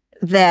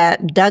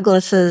that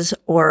Douglas's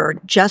or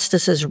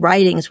justices'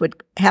 writings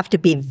would have to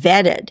be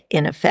vetted,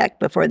 in effect,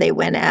 before they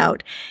went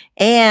out,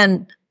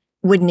 and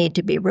would need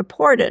to be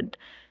reported.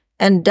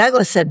 And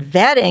Douglas said,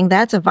 vetting,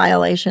 that's a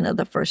violation of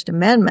the First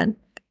Amendment.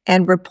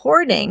 And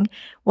reporting,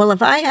 well,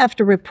 if I have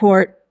to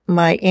report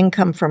my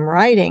income from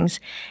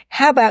writings,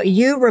 how about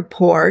you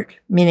report,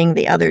 meaning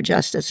the other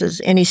justices,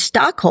 any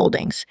stock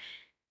holdings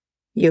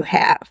you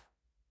have?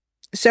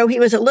 So he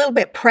was a little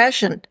bit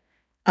prescient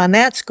on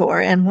that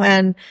score. And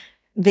when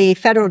the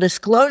federal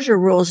disclosure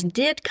rules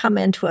did come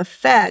into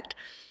effect,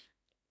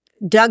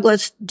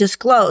 Douglas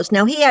disclosed.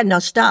 Now, he had no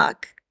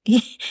stock.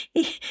 He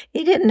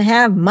didn't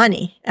have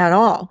money at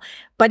all,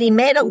 but he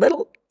made a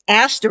little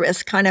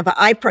asterisk, kind of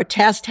I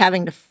protest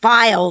having to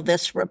file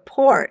this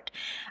report.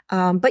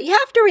 But you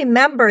have to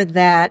remember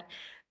that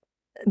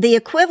the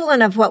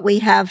equivalent of what we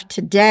have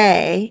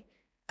today,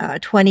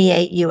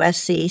 28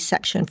 U.S.C.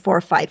 Section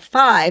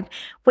 455,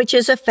 which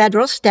is a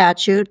federal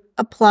statute,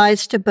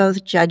 applies to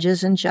both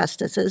judges and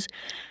justices,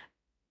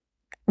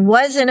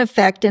 was in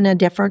effect in a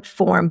different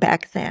form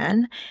back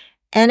then.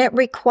 And it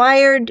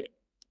required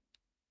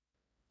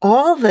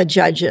all the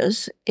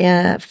judges,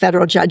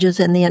 federal judges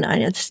in the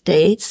United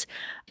States,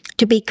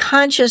 to be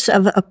conscious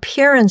of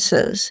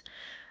appearances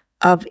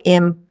of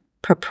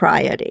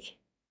impropriety.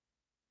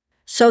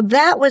 So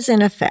that was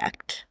in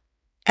effect,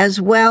 as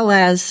well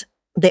as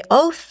the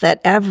oath that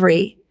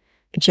every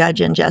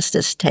judge and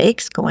justice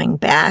takes, going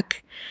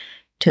back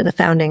to the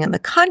founding of the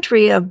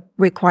country, of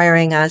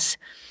requiring us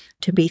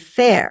to be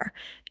fair.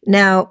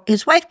 Now,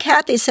 his wife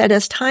Kathy said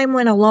as time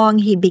went along,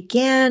 he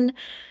began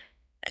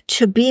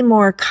to be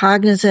more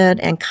cognizant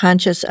and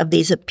conscious of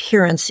these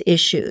appearance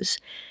issues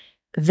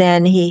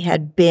than he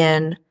had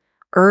been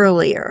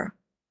earlier.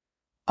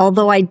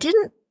 Although I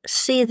didn't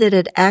see that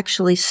it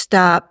actually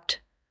stopped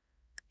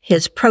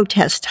his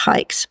protest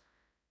hikes,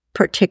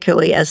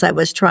 particularly as I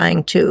was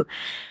trying to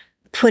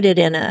put it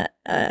in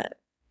a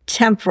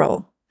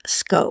temporal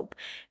scope.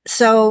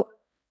 So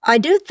I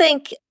do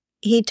think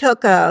he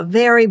took a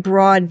very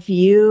broad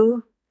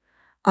view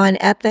on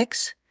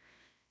ethics,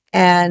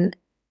 and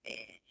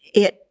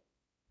it,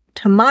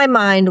 to my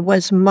mind,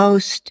 was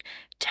most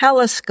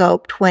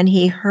telescoped when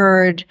he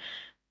heard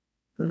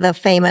the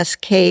famous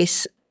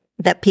case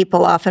that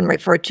people often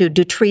refer to,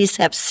 Do Trees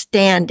Have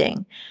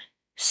Standing?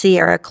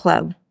 Sierra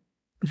Club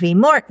v.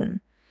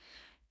 Morton.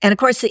 And of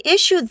course, the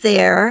issue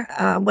there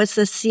was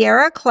the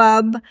Sierra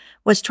Club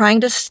was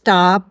trying to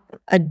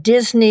stop a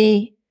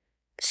Disney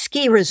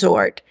ski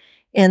resort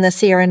in the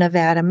Sierra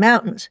Nevada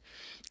mountains.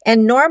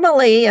 And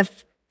normally,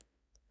 if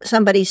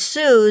somebody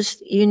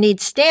sues, you need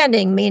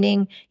standing,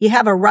 meaning you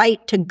have a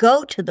right to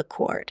go to the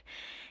court.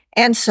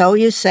 And so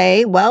you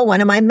say, well,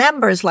 one of my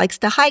members likes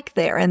to hike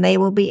there and they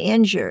will be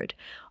injured.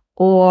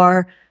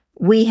 Or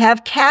we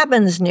have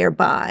cabins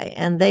nearby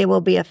and they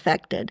will be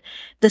affected.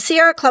 The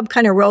Sierra Club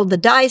kind of rolled the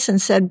dice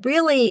and said,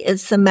 really,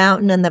 it's the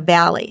mountain and the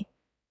valley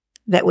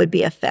that would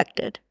be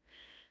affected.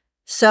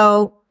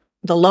 So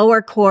the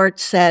lower court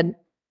said,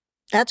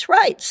 that's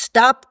right,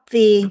 stop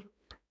the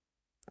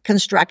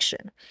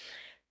construction.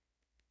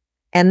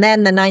 And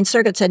then the Ninth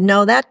Circuit said,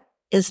 no, that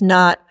is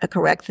not a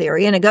correct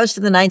theory. And it goes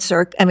to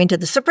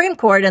the Supreme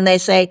Court, and they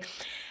say,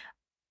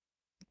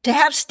 to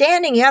have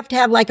standing, you have to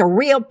have like a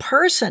real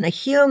person, a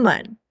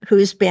human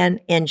who's been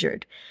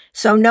injured.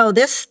 So no,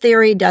 this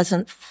theory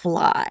doesn't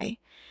fly.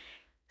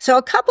 So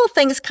a couple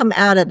things come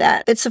out of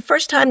that. It's the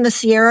first time the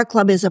Sierra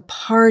Club is a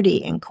party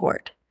in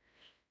court.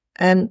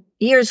 And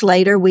years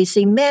later, we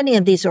see many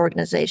of these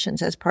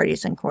organizations as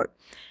parties in court.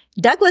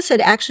 Douglas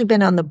had actually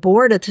been on the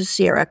board of the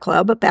Sierra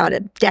Club about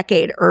a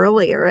decade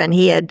earlier, and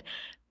he had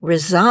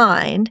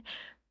resigned,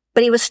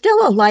 but he was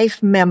still a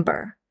life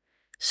member.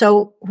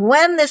 So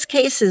when this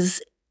case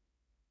is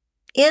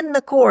in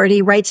the court,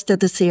 he writes to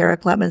the Sierra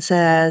Club and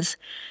says,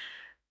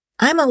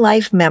 I'm a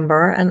life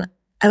member, and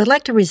I would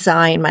like to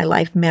resign my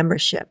life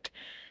membership.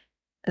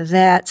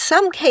 That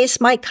some case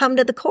might come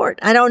to the court.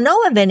 I don't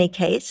know of any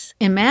case.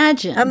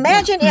 Imagine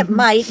it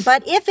might,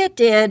 but if it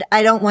did,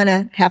 I don't want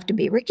to have to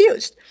be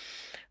recused.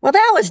 Well,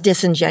 that was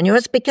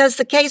disingenuous because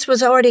the case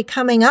was already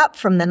coming up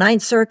from the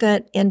Ninth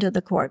Circuit into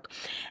the court.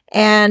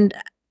 And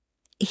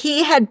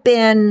he had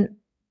been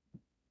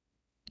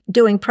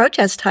doing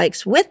protest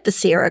hikes with the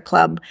Sierra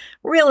Club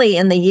really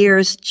in the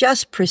years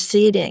just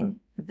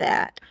preceding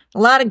that. A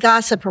lot of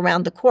gossip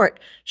around the court.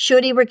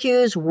 Should he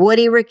recuse? Would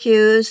he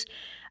recuse?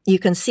 You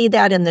can see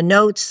that in the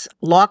notes.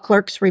 Law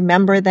clerks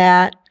remember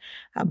that,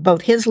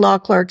 both his law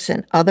clerks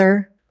and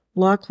other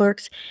law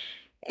clerks.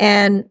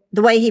 And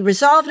the way he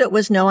resolved it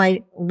was, no,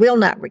 I will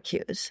not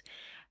recuse.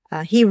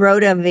 He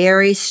wrote a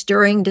very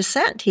stirring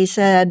dissent. He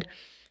said,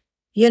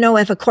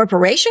 if a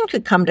corporation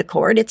could come to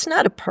court, it's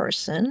not a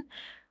person.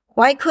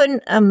 Why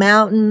couldn't a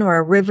mountain or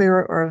a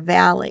river or a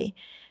valley?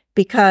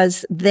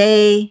 Because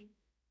they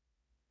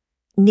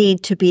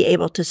need to be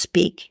able to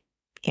speak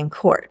in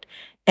court.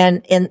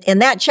 And in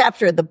that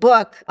chapter of the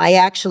book, I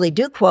actually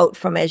do quote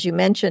from, as you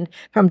mentioned,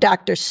 from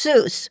Dr.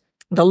 Seuss,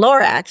 the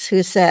Lorax,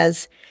 who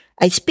says,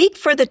 "I speak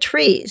for the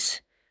trees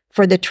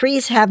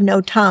have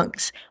no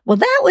tongues." Well,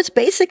 that was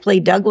basically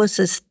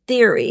Douglas's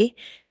theory.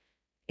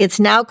 It's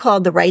now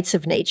called the rights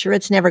of nature.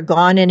 It's never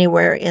gone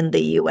anywhere in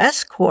the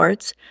U.S.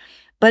 courts,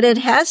 but it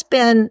has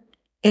been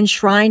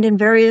enshrined in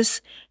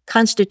various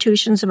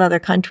constitutions of other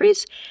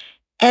countries,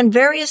 and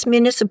various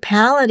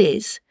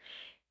municipalities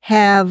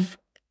have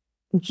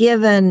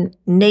given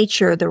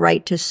nature the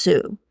right to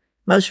sue.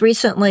 Most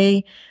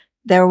recently,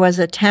 there was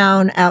a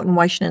town out in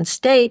Washington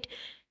State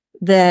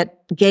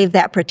that gave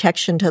that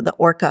protection to the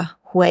orca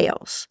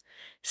whales.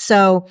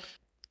 So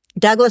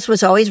Douglas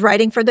was always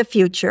writing for the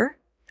future.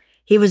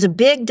 He was a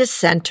big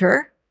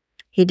dissenter.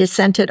 He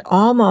dissented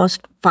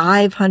almost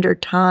 500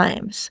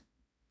 times.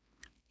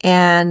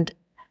 And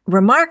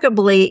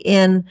remarkably,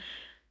 in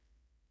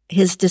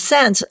his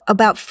dissents,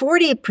 about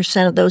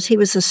 40% of those, he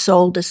was the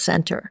sole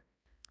dissenter,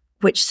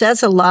 which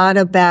says a lot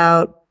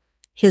about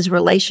his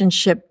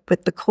relationship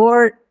with the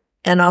court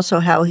and also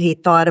how he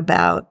thought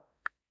about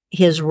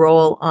his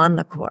role on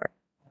the court.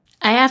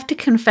 I have to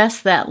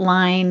confess that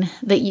line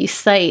that you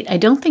cite, I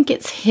don't think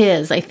it's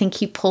his. I think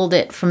he pulled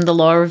it from the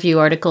Law Review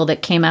article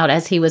that came out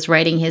as he was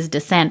writing his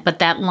dissent. But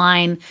that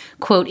line,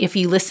 quote, "If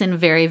you listen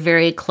very,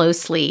 very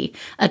closely,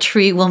 a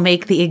tree will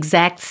make the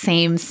exact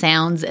same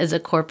sounds as a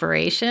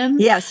corporation,"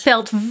 yes,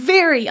 felt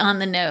very on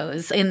the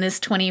nose in this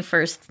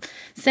 21st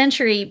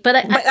century. But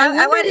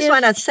I just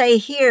want to say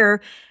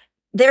here,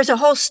 there's a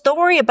whole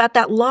story about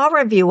that Law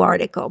Review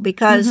article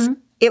because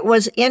it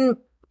was in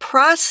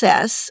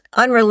process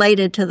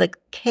unrelated to the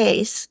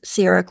case,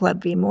 Sierra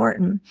Club v.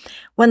 Morton,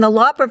 when the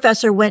law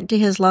professor went to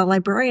his law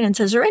librarian and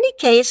says, "Is there any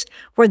case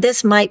where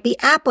this might be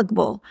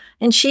applicable?"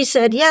 And she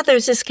said, "Yeah,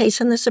 there's this case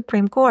in the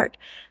Supreme Court."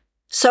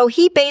 So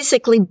he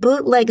basically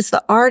bootlegs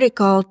the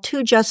article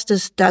to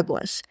Justice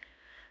Douglas,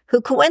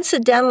 who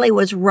coincidentally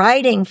was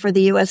writing for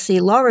the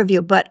USC Law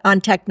Review, but on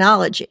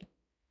technology.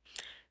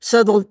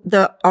 So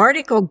the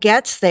article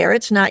gets there.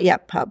 It's not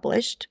yet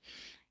published.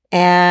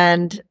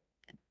 And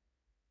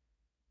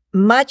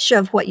much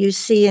of what you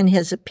see in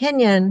his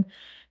opinion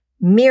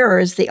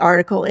mirrors the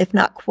article, if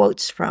not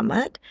quotes from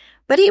it.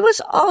 But he was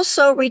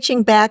also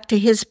reaching back to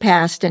his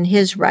past and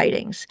his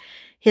writings,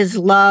 his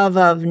love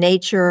of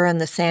nature and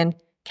the Sand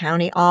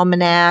County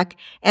Almanac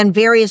and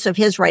various of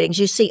his writings.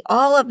 You see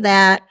all of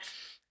that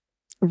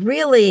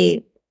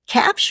really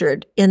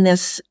captured in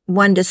this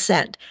one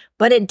dissent.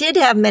 But it did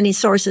have many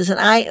sources.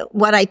 And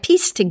what I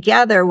pieced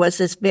together was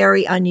this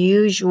very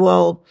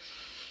unusual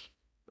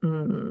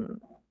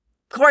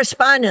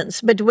correspondence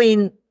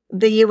between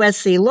the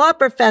USC law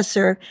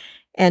professor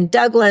and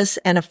Douglas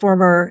and a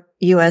former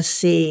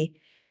USC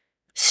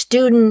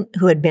student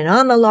who had been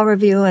on the Law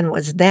Review and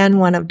was then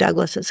one of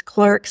Douglas's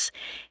clerks.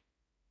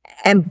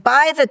 And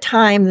by the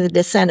time the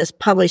dissent is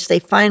published, they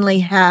finally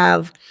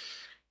have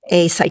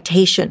a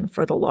citation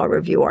for the Law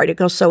Review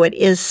article, so it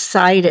is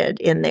cited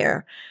in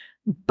there.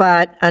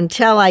 But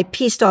until I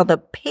pieced all the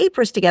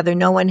papers together,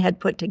 no one had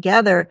put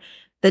together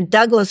that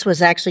Douglas was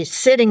actually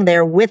sitting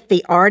there with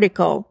the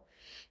article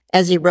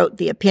as he wrote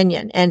the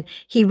opinion. And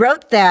he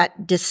wrote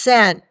that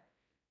dissent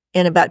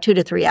in about 2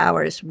 to 3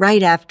 hours,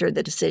 right after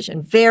the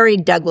decision. Very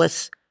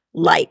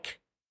Douglas-like.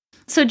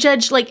 So,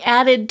 Judge,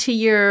 added to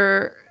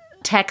your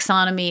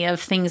taxonomy of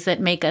things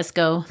that make us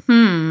go,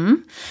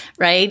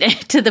 right?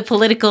 To the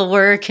political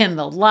work and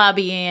the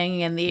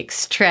lobbying and the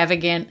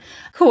extravagant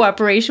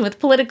cooperation with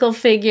political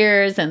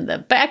figures and the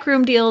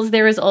backroom deals,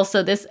 there is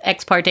also this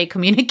ex parte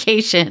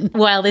communication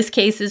while this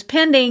case is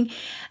pending.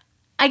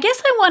 I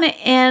guess I want to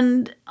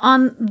end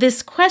on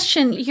this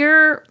question.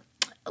 Your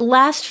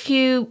last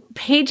few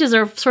pages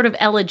are sort of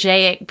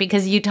elegiac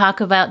because you talk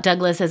about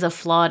Douglas as a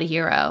flawed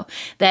hero,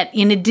 that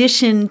in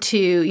addition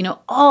to,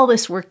 all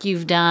this work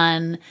you've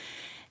done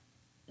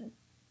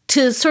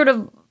to sort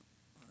of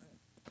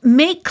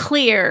make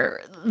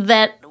clear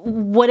that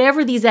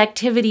whatever these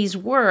activities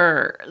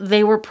were,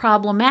 they were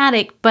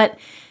problematic, but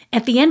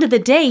at the end of the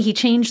day, he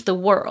changed the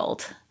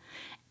world.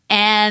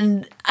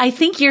 And I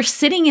think you're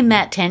sitting in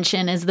that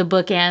tension as the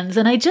book ends.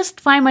 And I just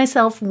find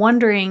myself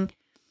wondering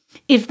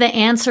if the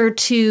answer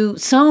to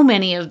so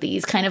many of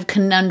these kind of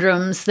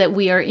conundrums that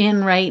we are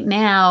in right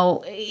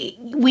now,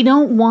 we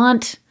don't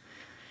want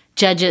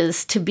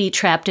judges to be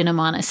trapped in a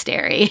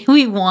monastery.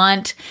 We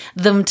want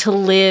them to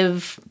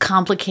live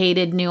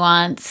complicated,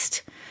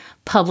 nuanced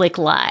public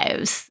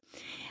lives.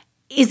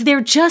 is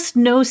there just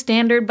no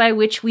standard by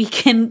which we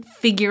can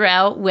figure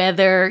out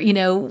whether,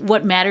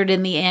 what mattered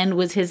in the end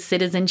was his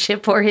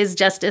citizenship or his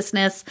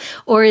justiceness?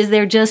 Or is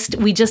there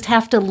we just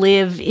have to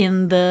live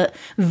in the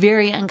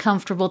very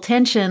uncomfortable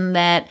tension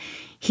that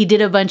he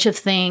did a bunch of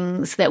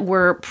things that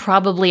were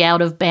probably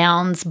out of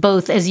bounds,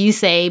 both, as you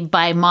say,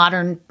 by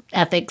modern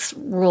ethics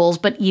rules,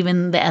 but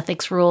even the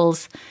ethics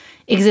rules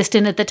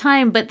existed at the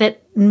time, but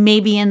that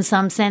maybe in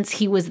some sense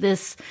he was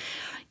this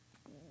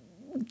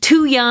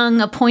too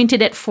young,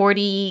 appointed at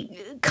 40,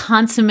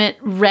 consummate,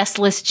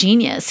 restless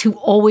genius who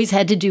always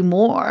had to do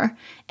more.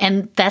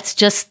 And that's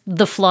just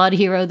the flawed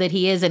hero that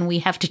he is, and we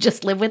have to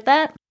just live with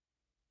that.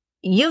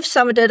 You've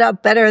summed it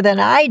up better than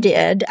I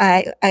did.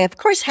 I of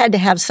course had to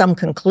have some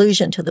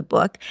conclusion to the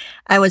book.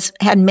 I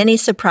had many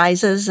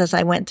surprises as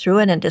I went through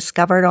it and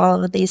discovered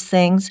all of these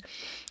things.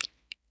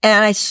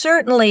 And I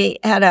certainly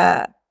had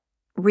a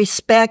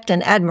respect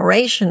and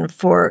admiration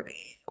for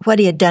what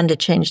he had done to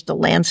change the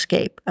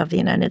landscape of the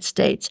United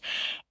States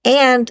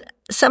and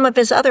some of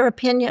his other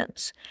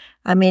opinions.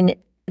 I mean,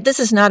 this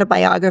is not a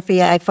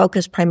biography. I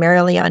focus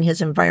primarily on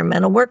his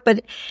environmental work,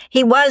 but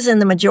he was in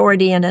the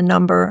majority in a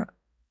number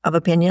of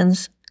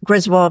opinions.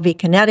 Griswold v.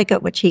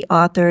 Connecticut, which he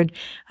authored,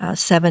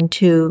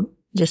 7-2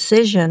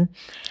 decision.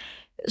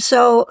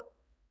 So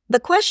the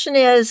question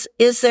is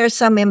there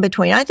some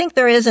in-between? I think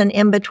there is an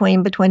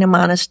in-between between a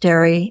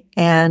monastery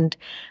and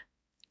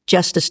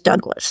Justice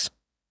Douglas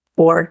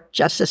or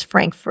Justice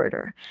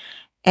Frankfurter.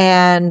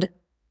 And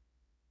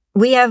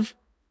we have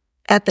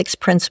ethics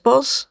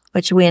principles,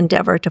 which we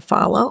endeavor to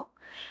follow.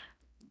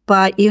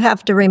 But you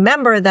have to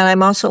remember that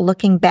I'm also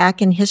looking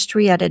back in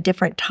history at a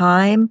different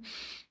time,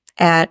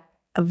 at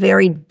a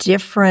very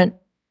different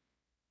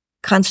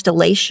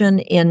constellation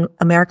in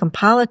American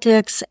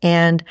politics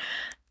and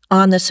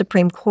on the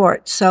Supreme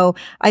Court. So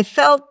I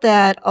felt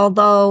that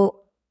although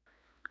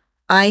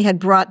I had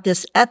brought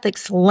this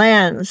ethics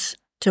lens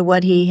to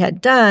what he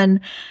had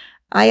done,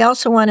 I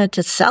also wanted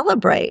to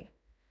celebrate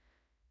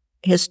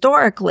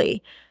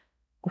historically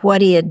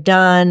what he had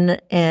done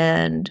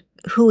and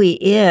who he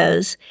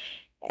is.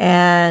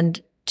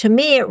 And to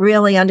me, it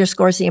really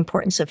underscores the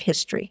importance of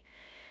history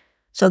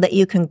so that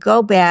you can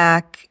go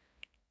back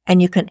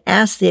and you can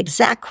ask the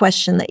exact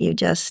question that you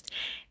just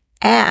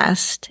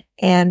asked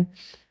and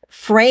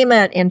frame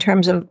it in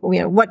terms of,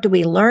 what do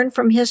we learn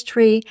from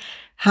history?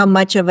 How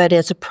much of it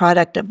is a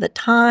product of the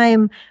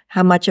time?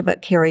 How much of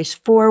it carries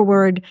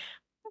forward?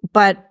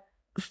 But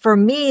for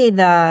me,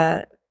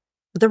 the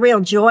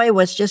real joy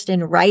was just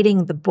in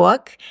writing the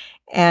book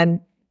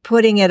and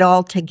putting it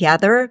all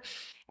together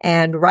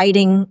and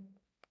writing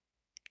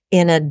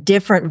in a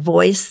different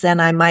voice than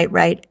I might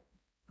write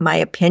my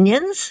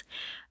opinions,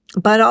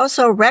 but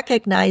also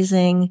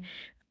recognizing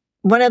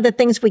one of the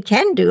things we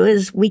can do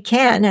is we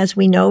can, as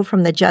we know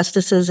from the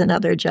justices and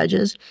other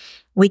judges,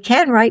 we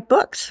can write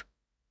books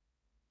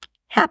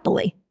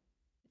happily.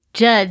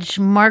 Judge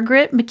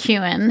Margaret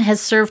McKeown has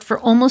served for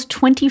almost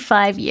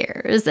 25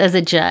 years as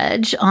a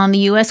judge on the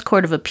U.S.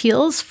 Court of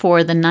Appeals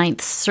for the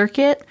Ninth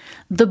Circuit.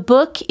 The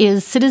book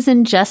is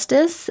Citizen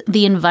Justice,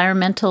 The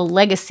Environmental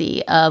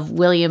Legacy of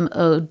William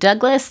O.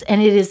 Douglas, and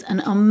it is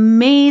an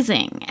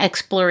amazing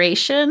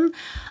exploration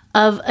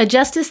of a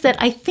justice that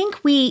I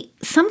think we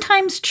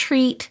sometimes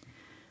treat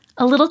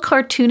a little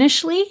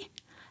cartoonishly,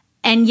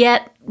 and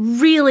yet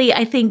really,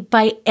 I think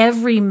by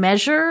every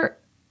measure,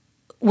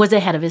 was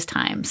ahead of his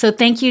time. So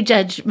thank you,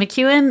 Judge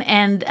McKeown,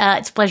 and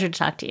it's a pleasure to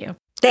talk to you.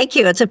 Thank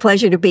you. It's a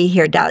pleasure to be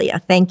here,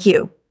 Dahlia. Thank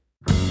you.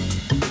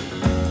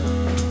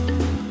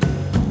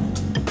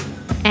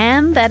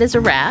 And that is a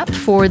wrap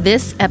for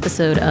this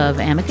episode of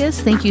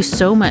Amicus. Thank you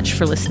so much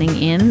for listening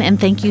in, and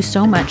thank you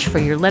so much for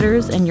your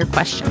letters and your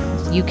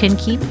questions. You can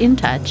keep in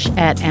touch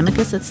at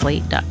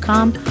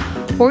amicus@slate.com,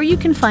 or you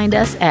can find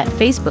us at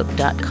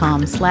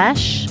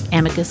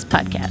facebook.com/Amicus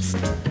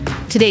Podcast.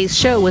 Today's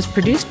show was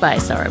produced by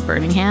Sarah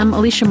Birmingham.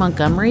 Alicia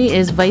Montgomery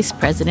is Vice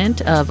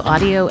President of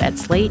Audio at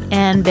Slate,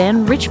 and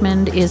Ben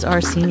Richmond is our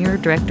Senior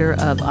Director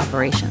of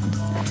Operations.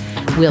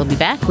 We'll be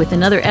back with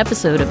another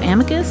episode of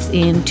Amicus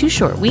in 2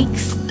 short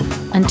weeks.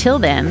 Until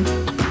then,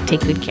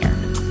 take good care.